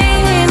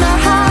in our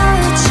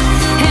hearts,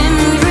 and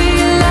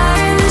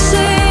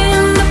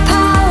realizing the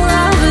power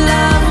of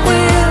love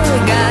will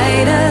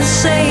guide us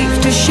safe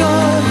to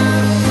shore.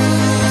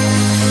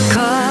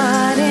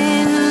 Caught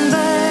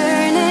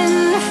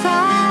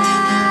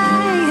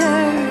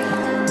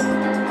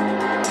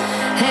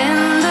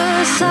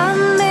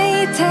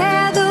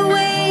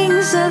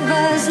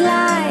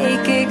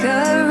like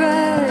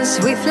Icarus,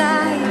 we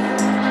fly,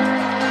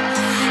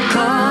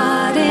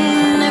 caught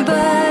in a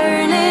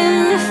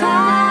burning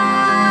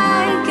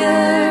fire,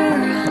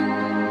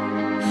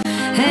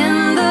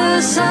 and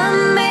the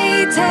sun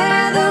may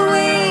tear the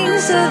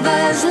wings of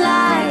us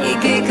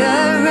like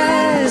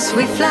Icarus,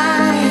 we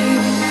fly,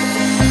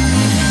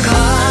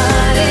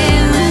 caught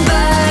in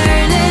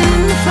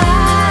burning fire,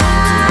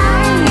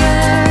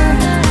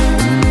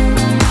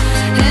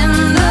 and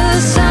the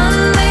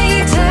sun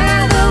may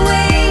tear the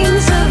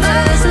wings of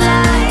us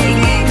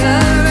like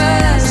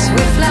Icarus,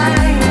 we fly.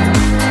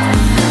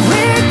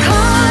 We're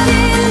caught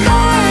in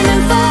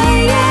burning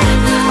fire,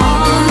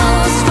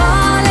 almost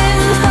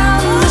falling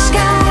from the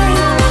sky,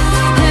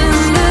 and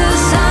the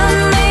sun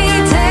may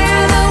tear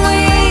the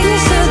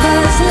wings of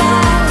us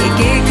like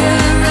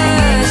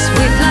Icarus,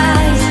 we fly.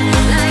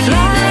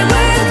 Fly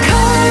with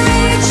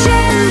courage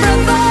and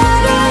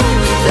bravado,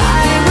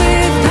 fly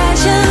with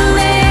passion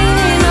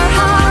in our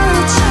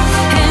hearts,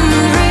 and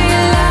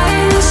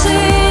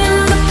realizing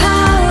the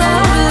power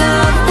of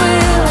love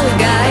will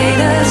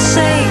guide us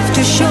safe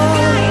to shore.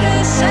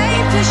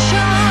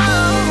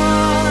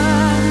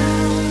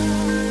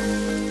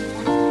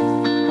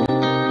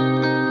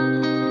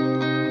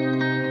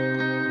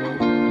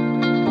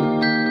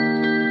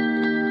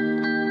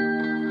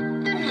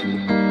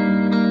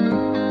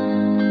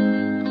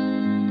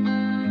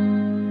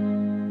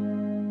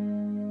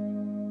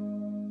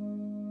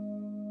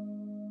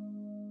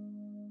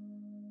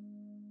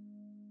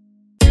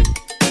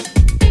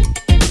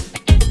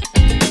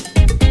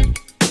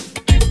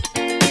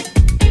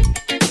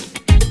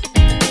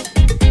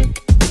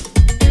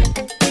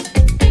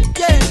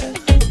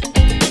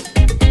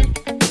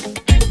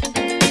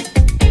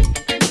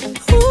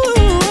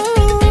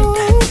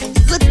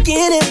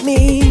 Looking at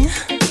me,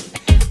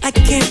 I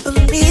can't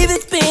believe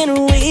it's been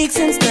a week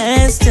since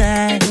last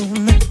time.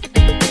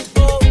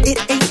 It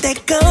ain't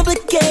that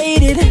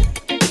complicated.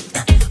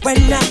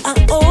 Right now I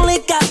only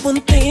got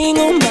one thing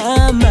on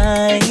my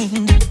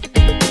mind.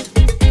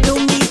 No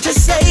need to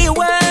say a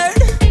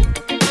word,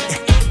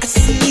 I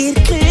see it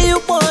clear,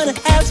 you wanna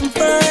have some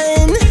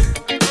fun.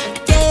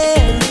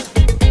 Yeah,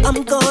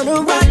 I'm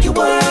gonna rock your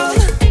world,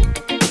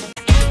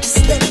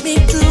 just let me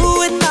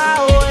do it my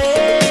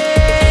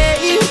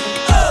way.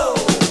 Oh,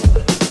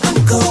 I'm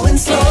going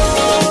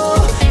slow,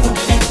 don't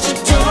let you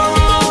go,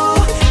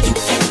 you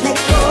can't let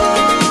go.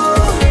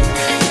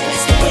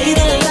 It's the way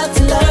that I love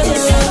to love you,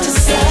 side to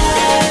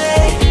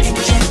side, and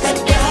check that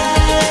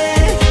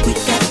ride. We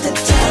got the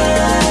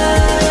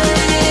time.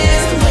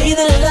 It's the way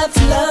that I love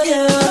to love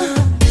you.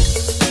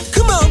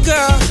 Come on,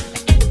 girl,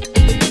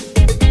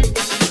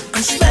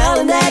 I'm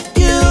smiling at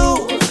you.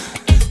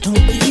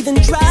 Don't even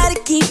try to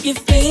keep your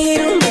feet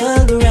on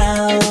the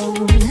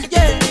ground.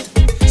 Yeah.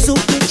 So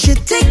get your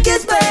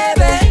tickets,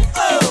 baby.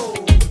 Oh,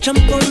 jump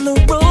on the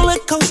roller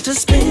coaster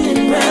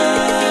spinning round.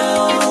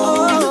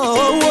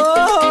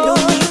 No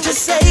need to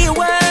say a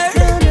word.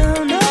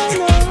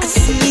 I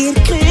see it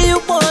clear, you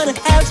wanna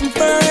have some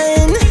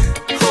fun.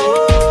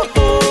 Ooh,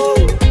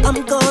 I'm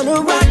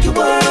gonna rock your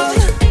world,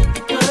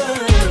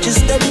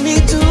 just let me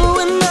do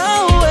it my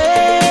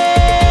way.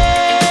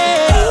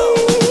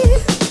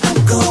 I'm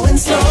going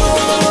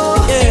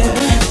slow, yeah.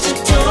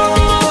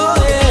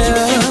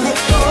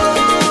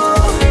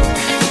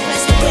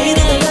 That's the way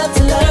that I love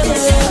to love you,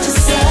 side to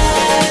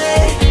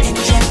side, and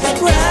check that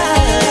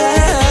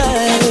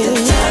ride. The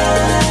time.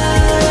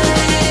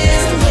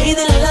 It's the way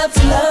that I love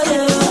to love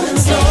you.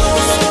 Slow,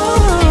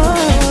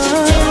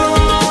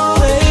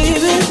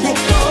 baby, let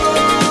go.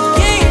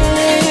 Can't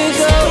let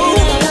go.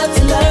 I love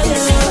to love you,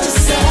 side to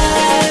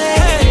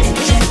side, and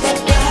check that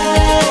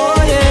ride. Oh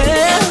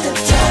yeah, the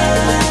time.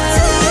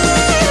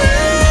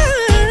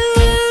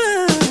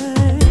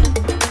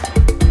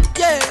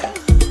 Yeah.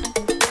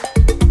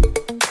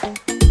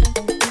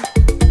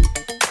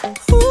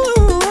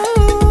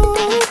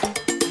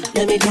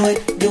 Let me do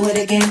it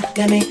again.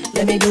 Let me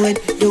do it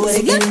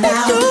again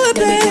now. Do it,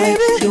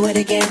 baby. Do it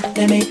again.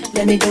 Let me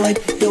do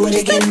it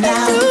again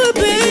now. Do it,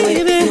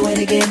 baby. Do it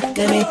again.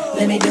 Let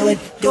me do it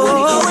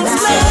again now.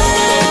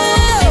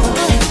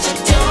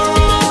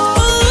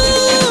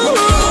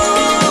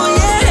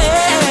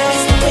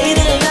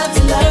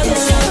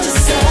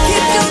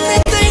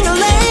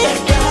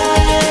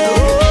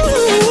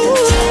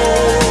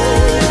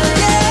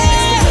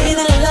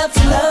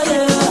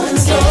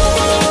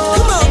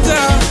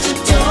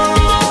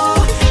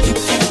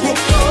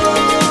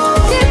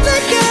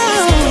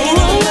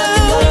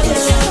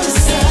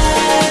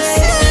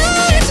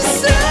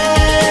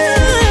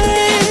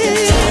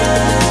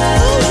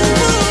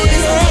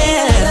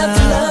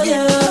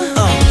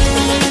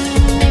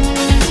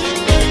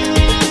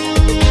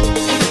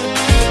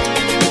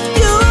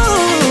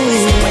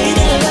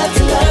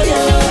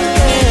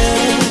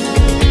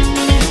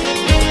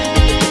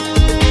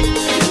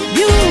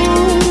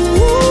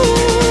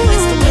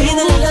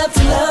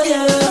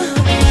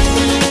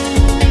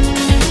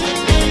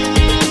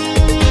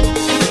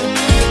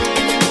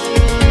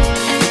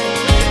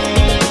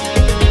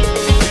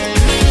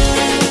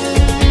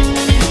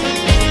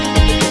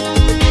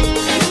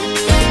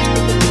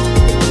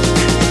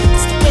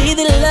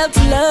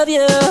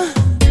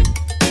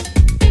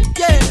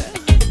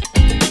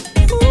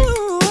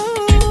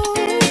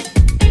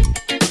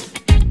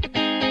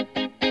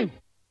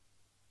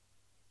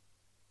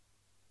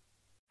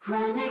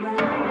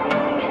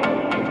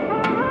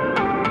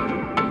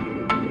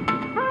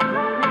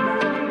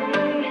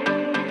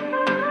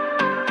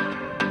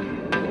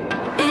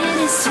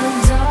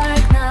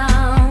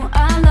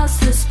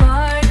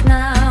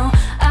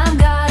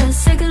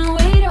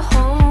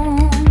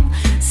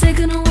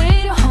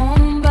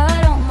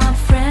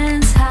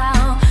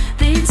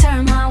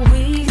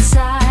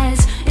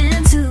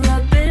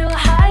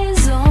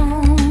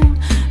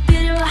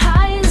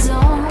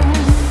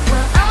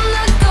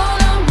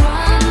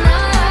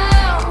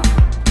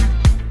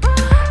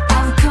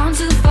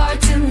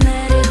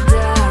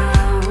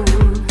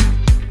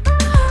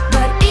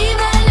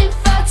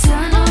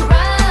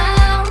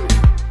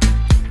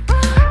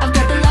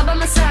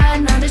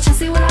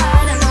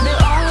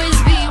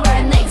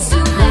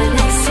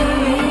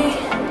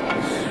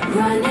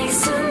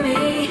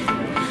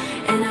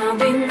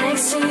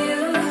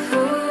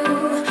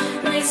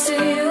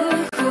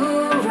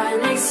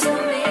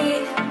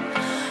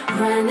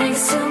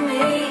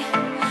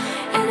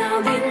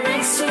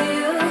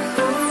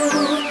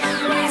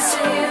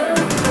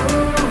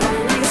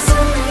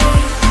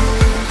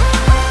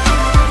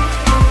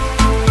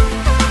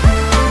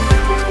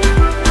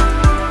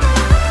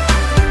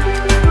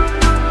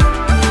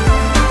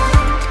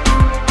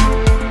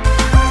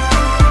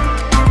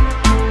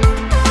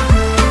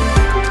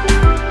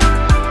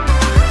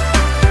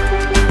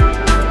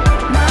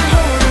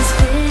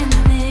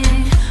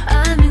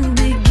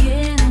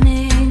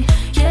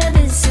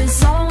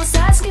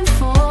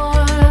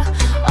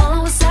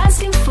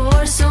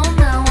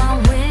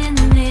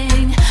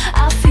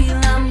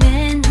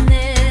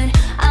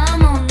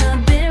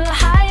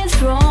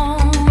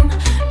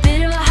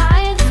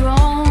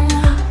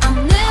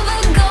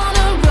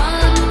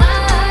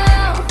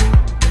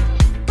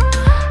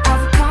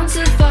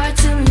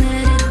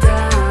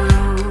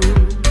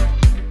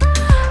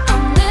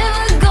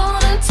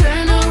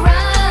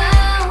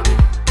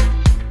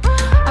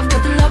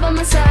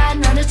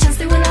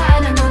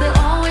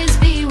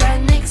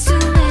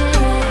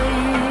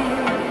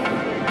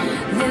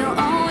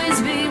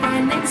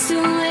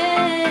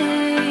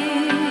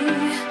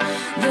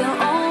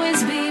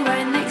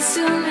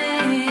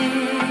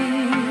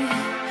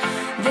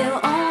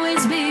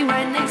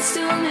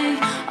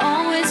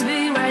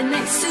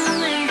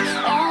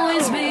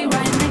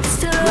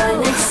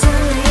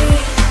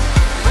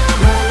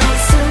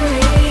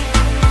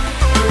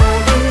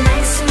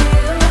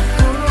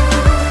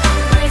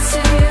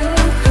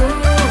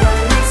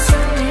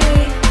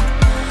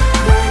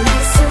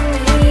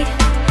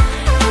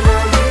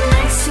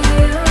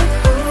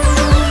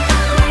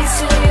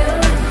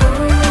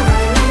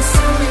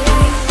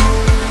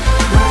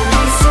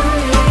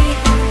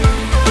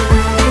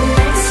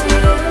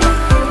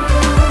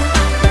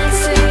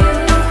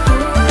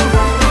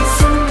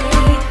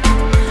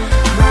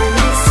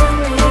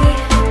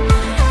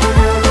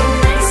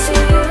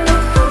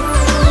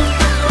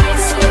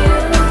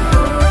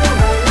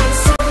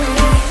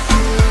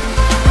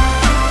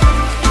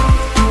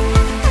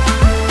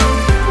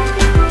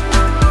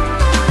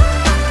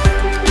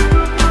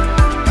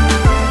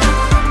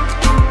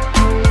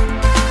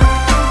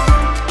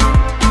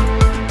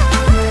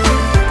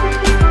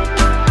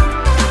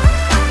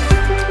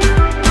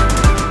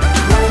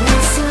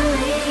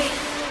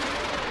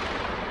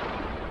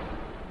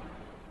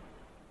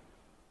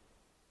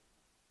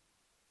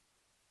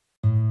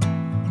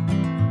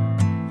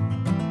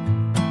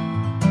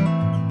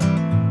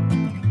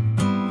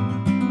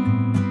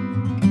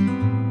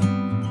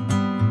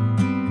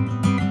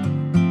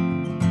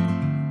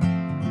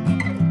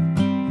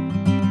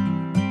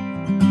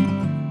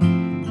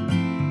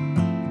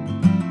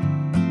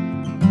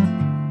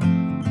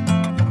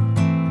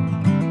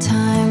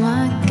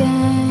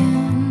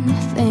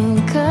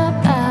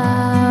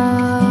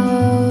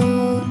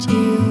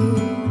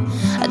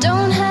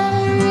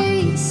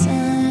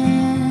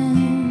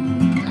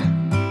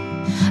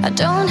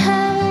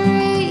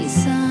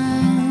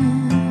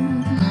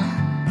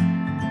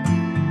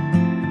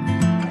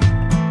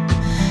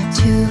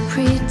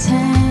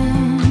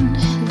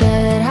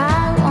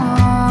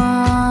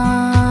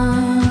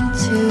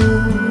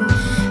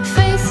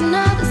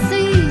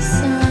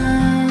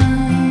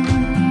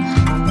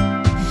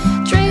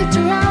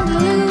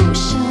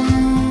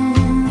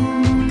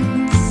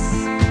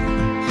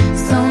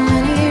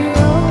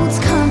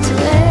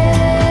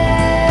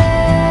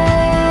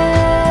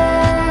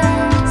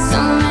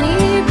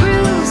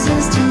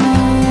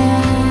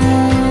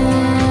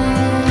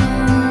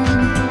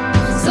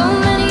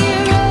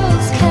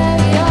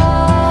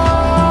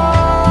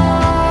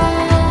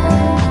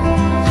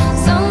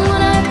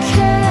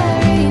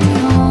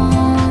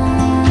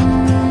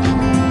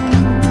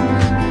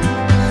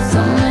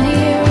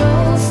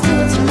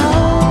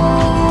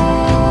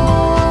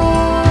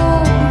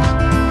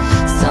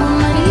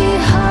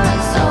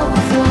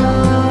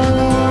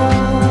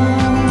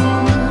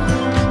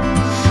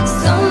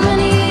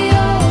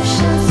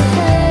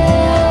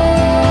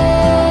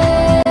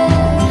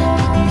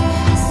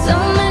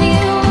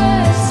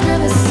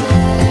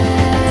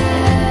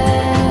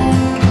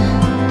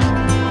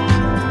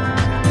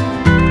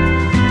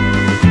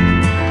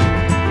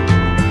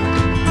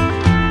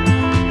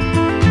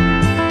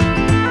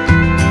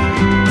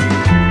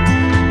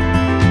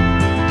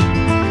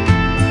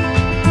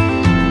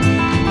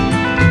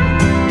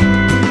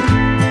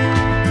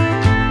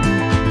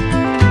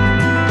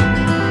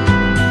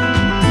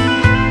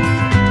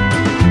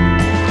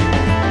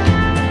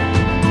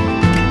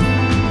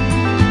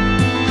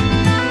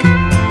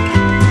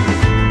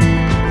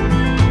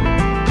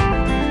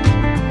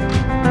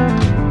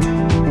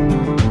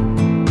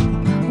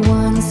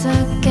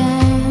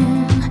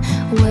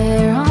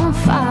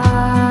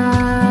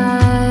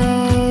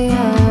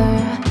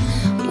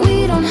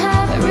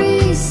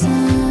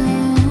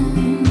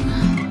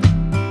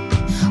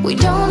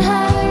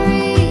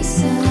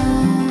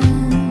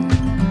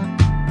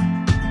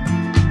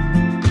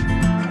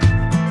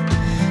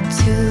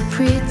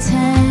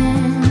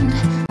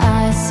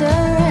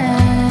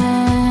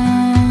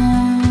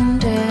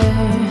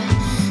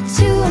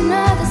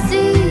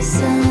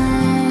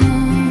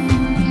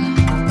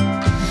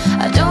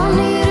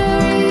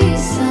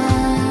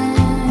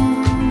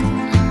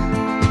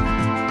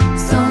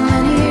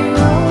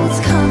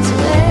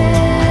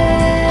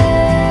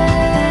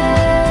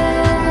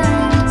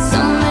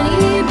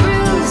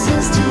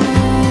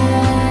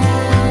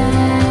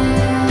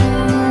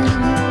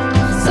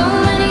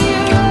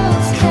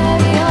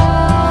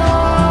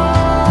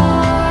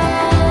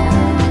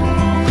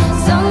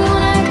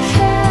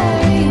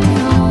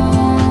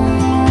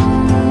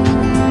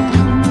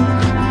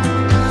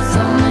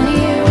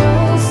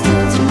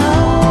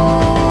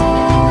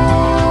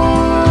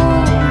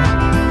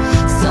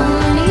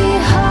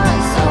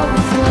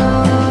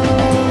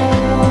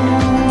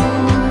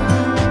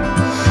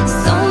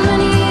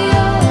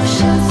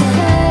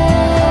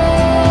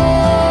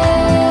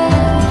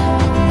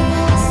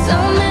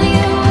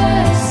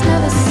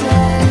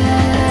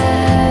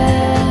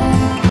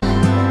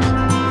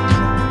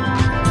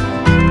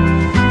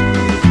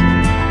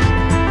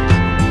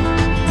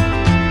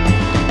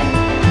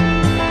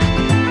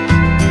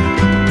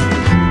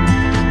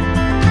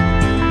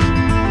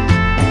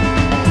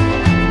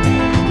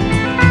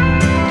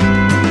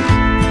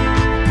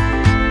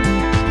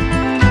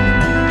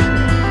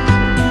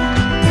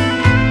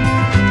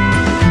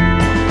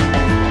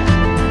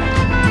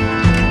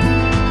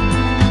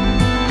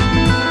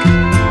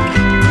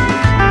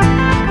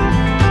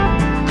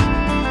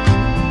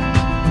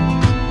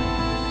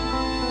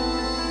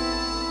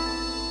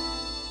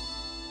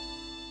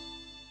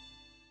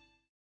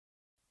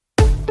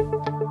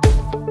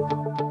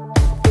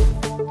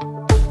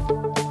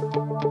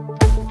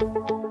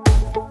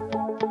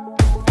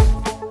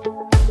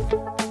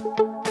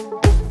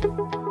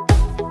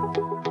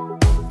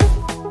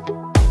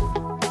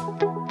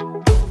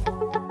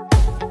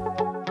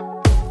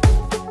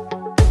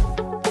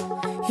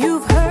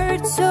 You've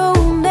heard so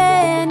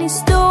many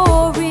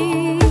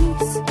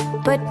stories,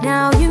 but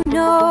now you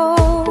know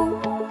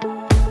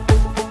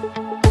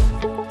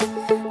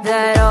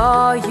that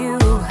all you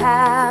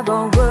have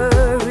are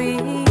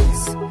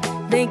worries.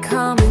 They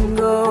come and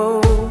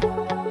go.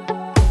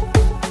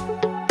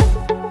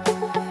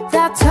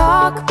 That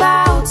talk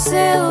about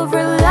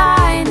silver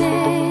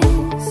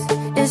linings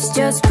is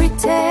just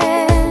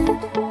pretend.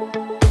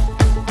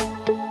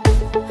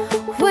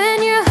 When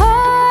your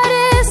heart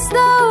is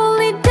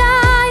slowly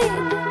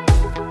dying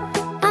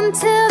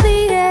until the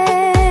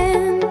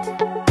end.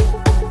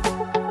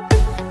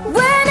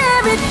 When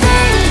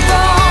everything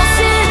falls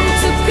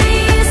into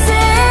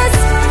pieces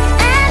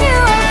and you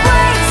have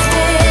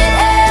wasted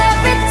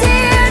every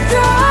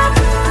teardrop,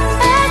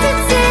 as it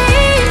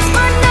seems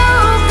for no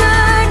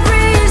good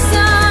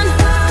reason.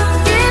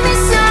 Give me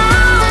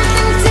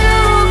something to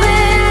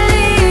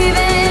believe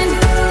in.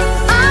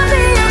 I'll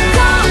be your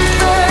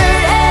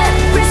comfort and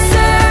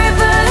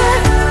preserver,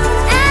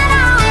 and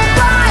I'll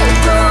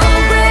wipe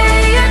away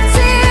your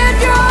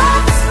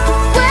teardrops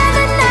when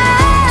the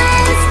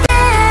night is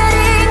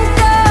getting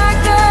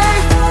darker.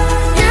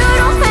 You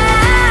don't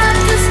have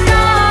to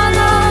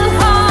struggle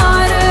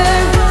harder.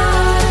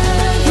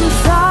 You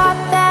thought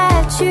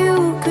that you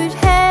could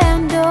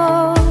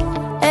handle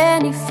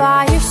any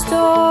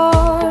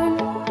firestorm,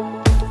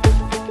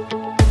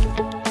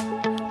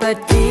 but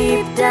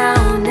deep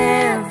down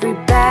every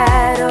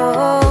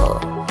battle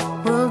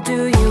will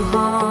do you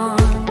harm.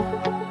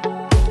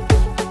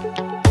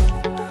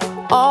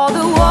 All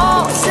the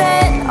walls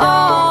and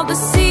all the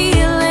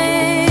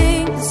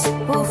ceilings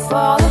will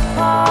fall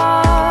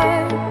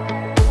apart.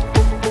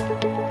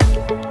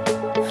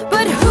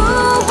 But who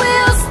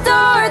will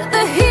start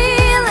the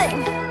healing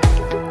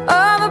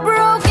of a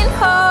broken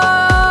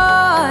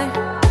heart?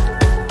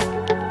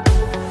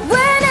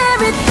 When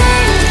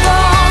everything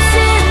falls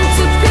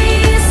into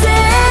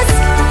pieces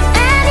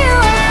and you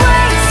have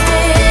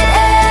wasted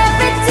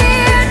every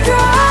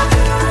teardrop,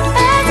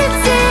 as it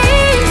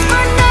seems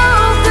for no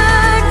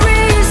good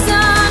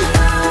reason.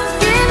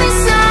 Give me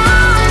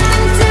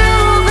something to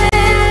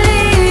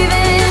believe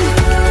in.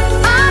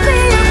 I'll be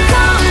your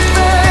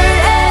comfort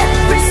and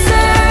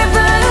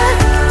preserver,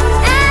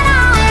 and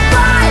I'll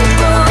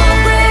wipe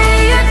away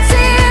your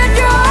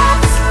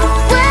teardrops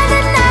when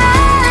the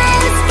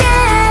night is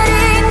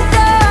getting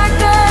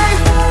darker.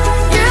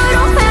 You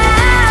don't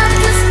have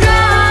to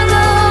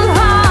struggle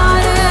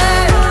harder.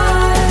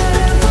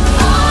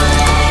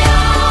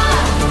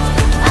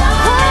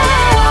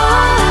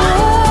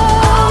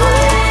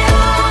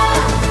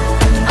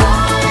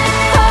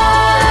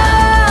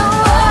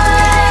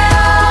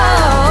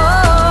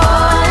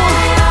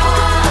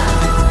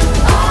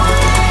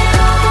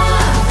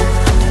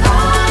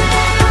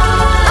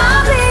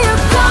 I'll be your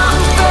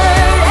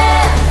comfort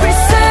and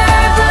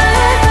preserver,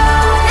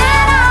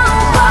 and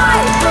I'll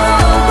wipe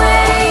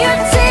away your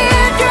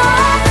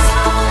teardrops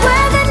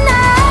when the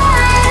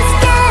night is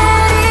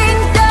getting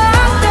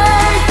darker.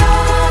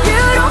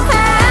 You don't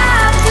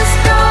have to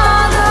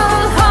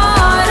struggle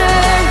harder.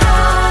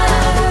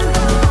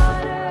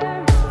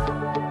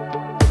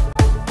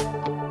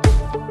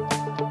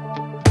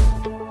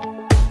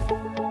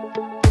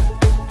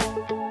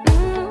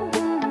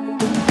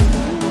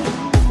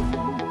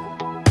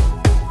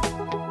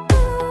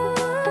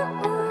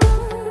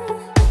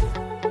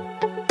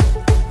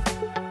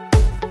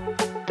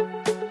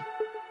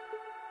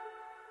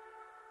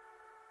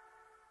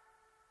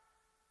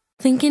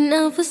 Thinking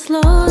I was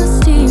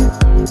lost here,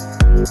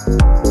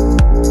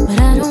 but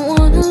I don't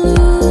wanna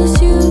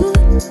lose you,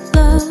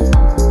 love.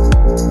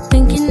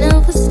 Thinking I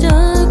was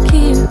stuck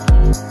here,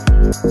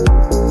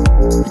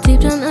 but deep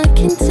down I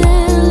can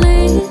tell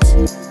it's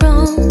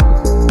wrong.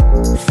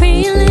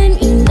 Feeling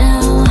you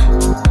now,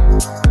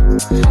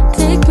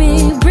 take me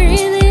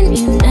breathing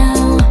you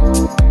now.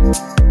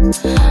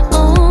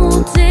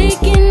 Oh,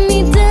 taking me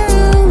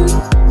down.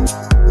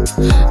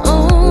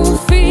 Oh,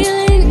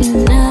 feeling you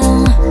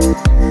now.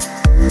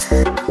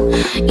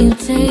 You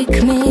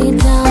take me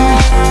down.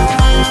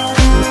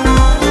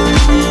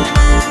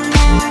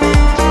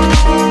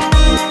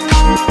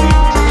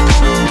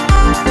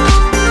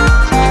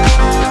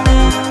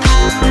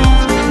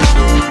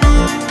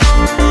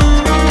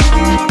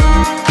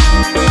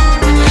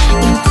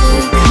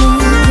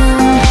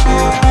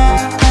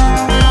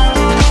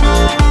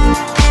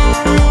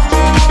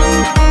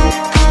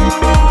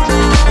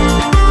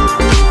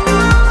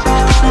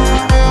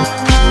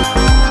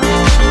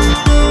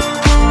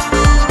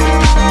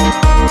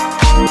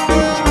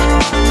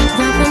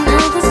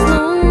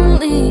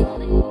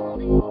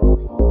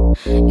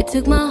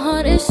 Took my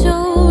heart and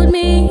showed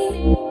me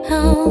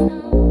how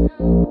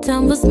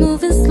time was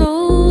moving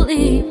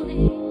slowly,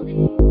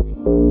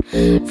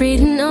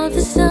 reading all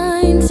the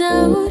signs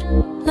out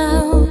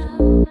loud.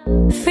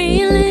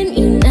 Feeling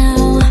you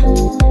now,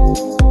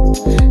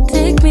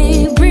 take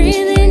me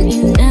breathing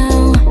you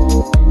now.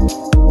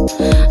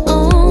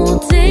 Oh,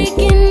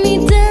 taking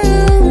me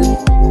down.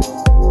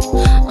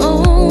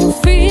 Oh,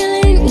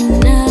 feeling you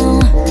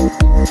now.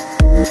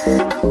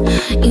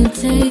 You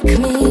take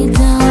me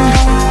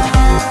down.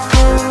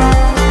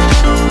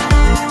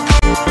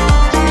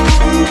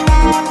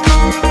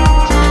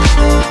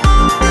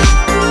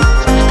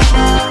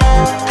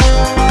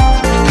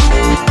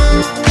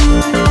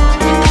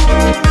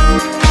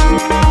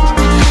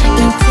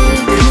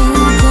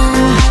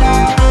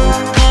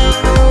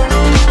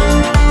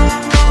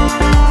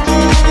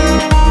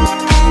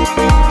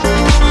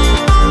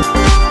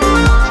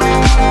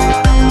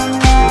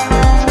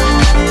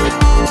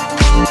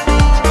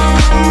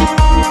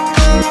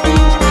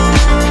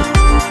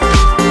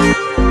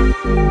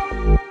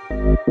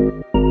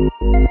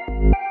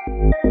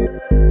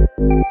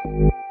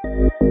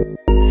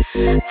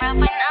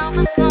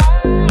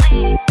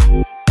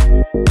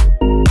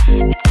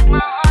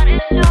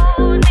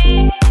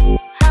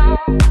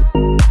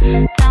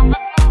 down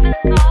but moving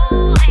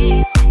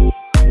slowly.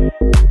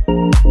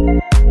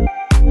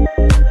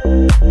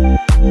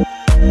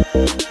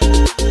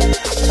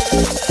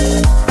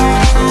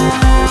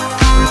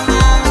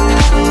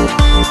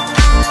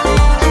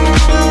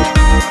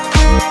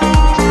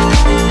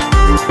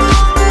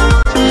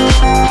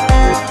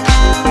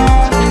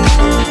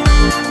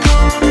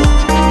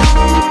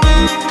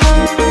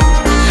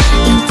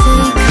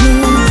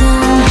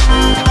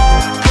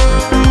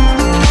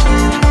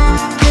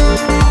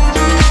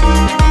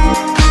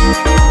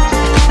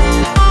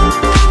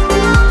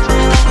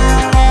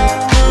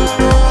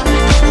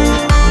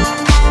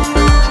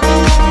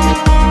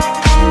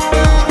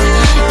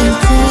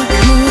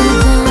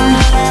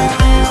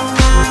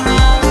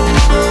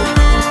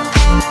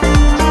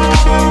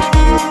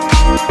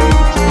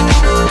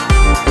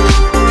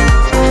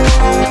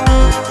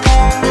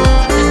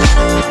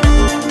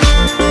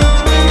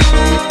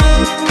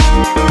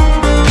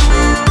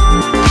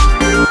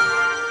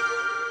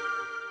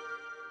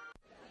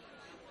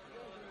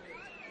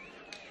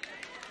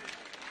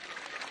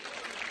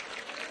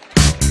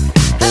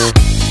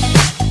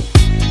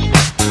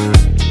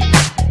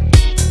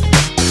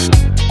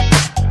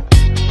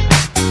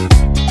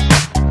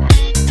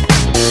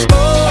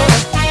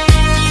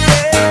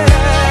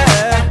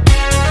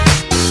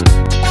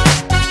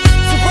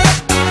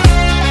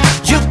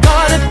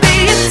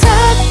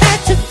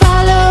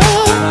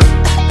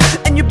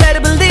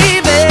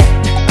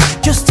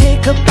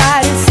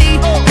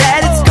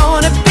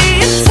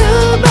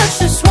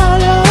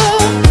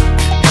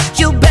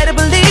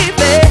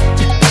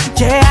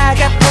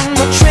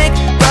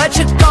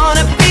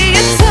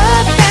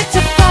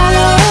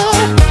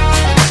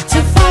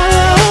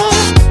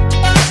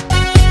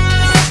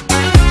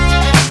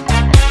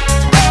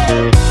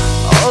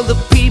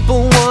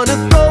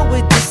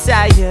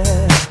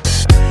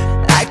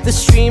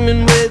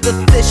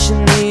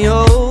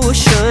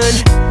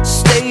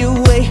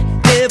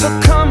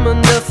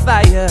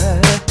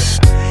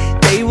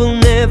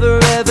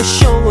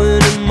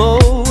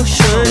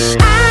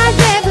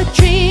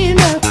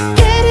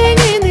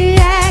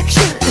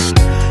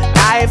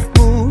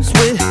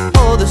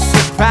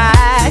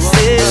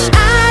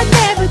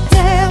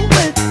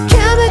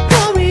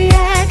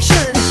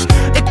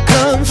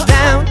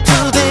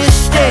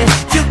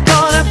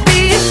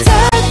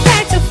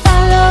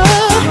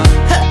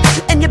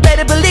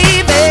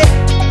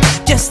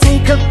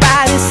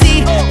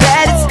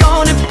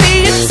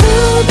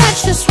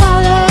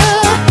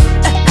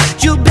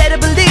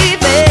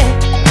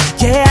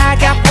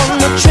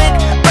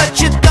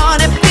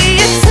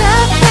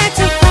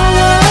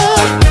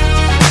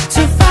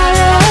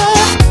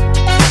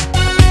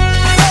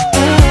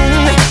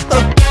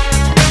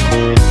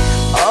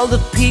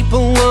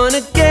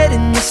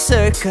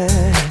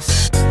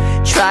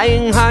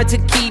 Trying hard to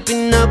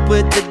keeping up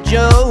with the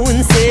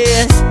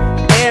Joneses.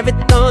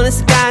 Everything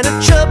is kind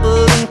of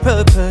trouble and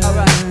purpose.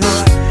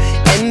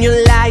 And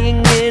you're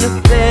lying in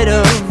a bed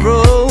of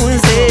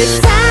roses.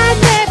 I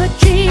never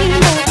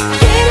dreamed of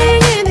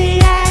getting in the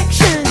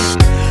action.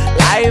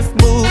 Life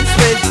moves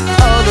with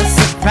all the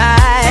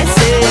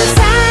surprises.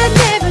 I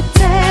never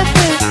dared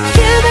with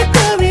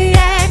chemical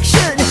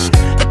reaction.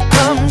 It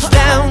comes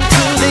down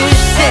to this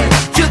thing.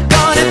 You're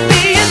gonna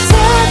be a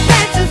tough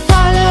act to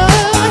follow,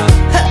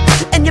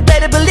 and you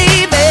better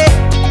believe it.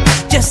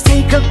 Just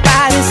take a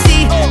bite and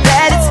see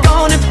that it's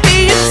gonna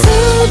be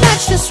too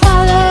much to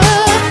swallow.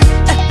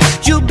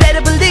 You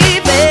better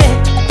believe it.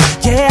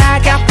 Yeah, I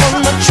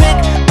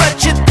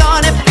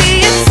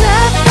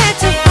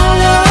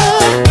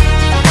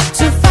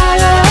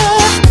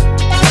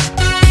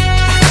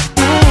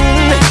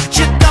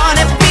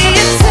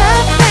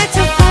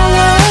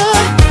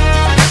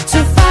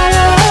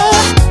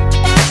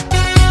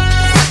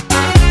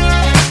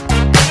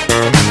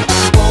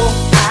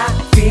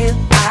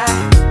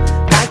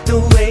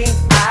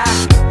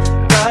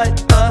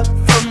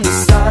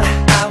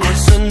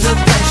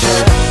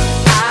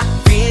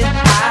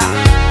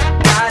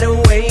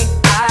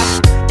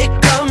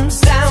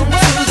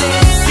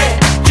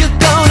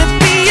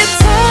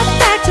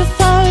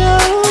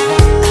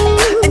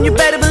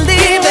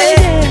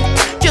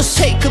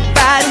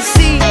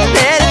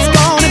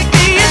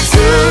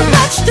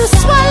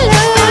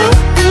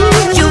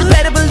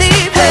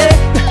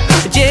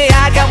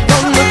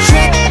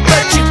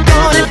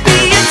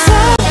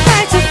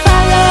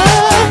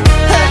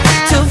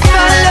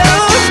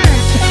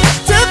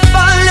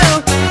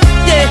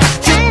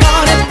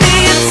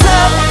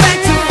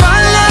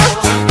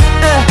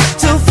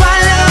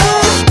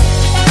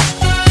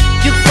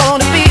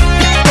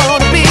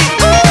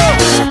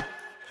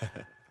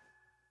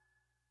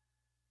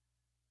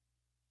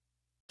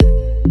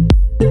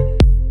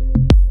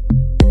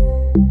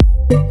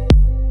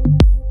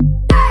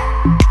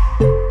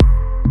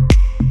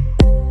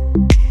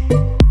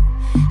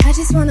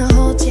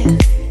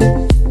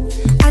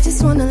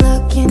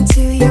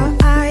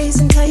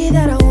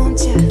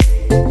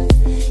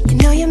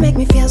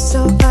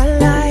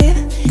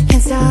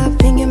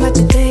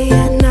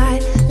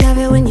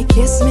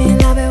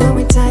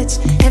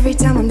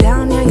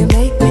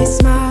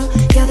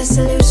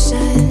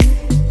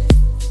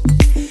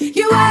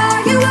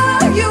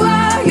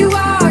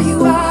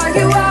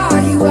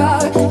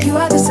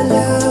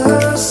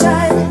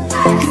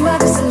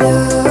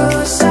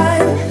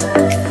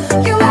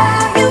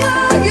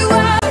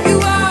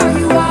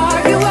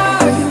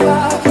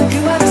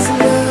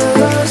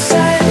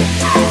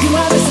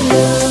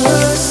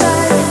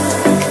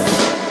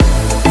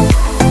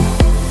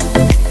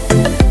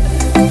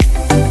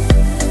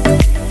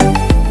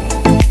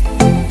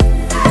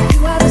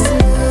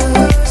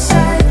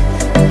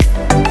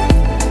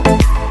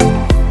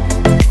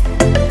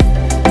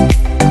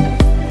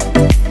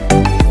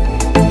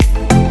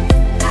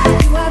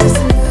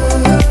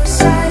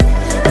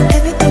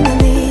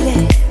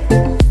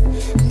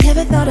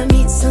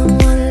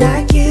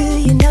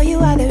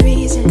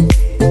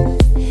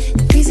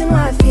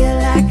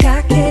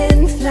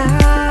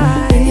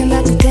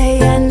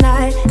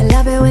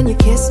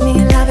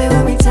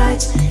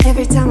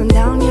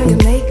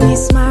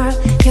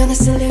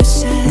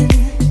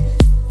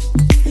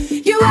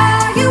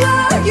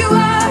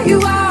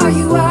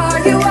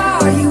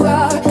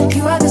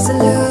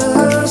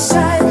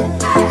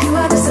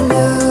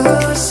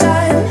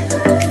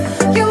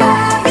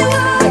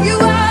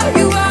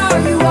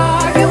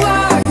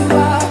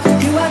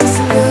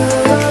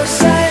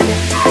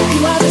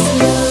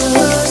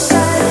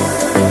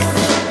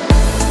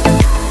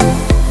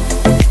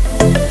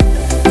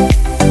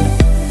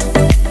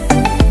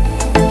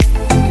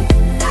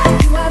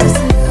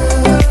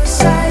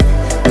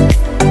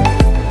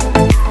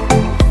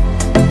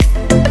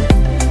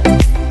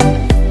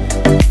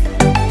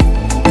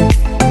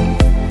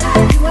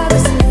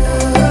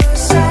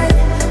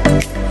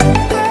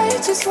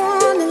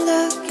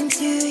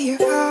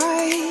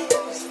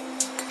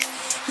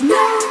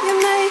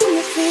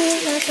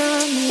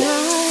on me.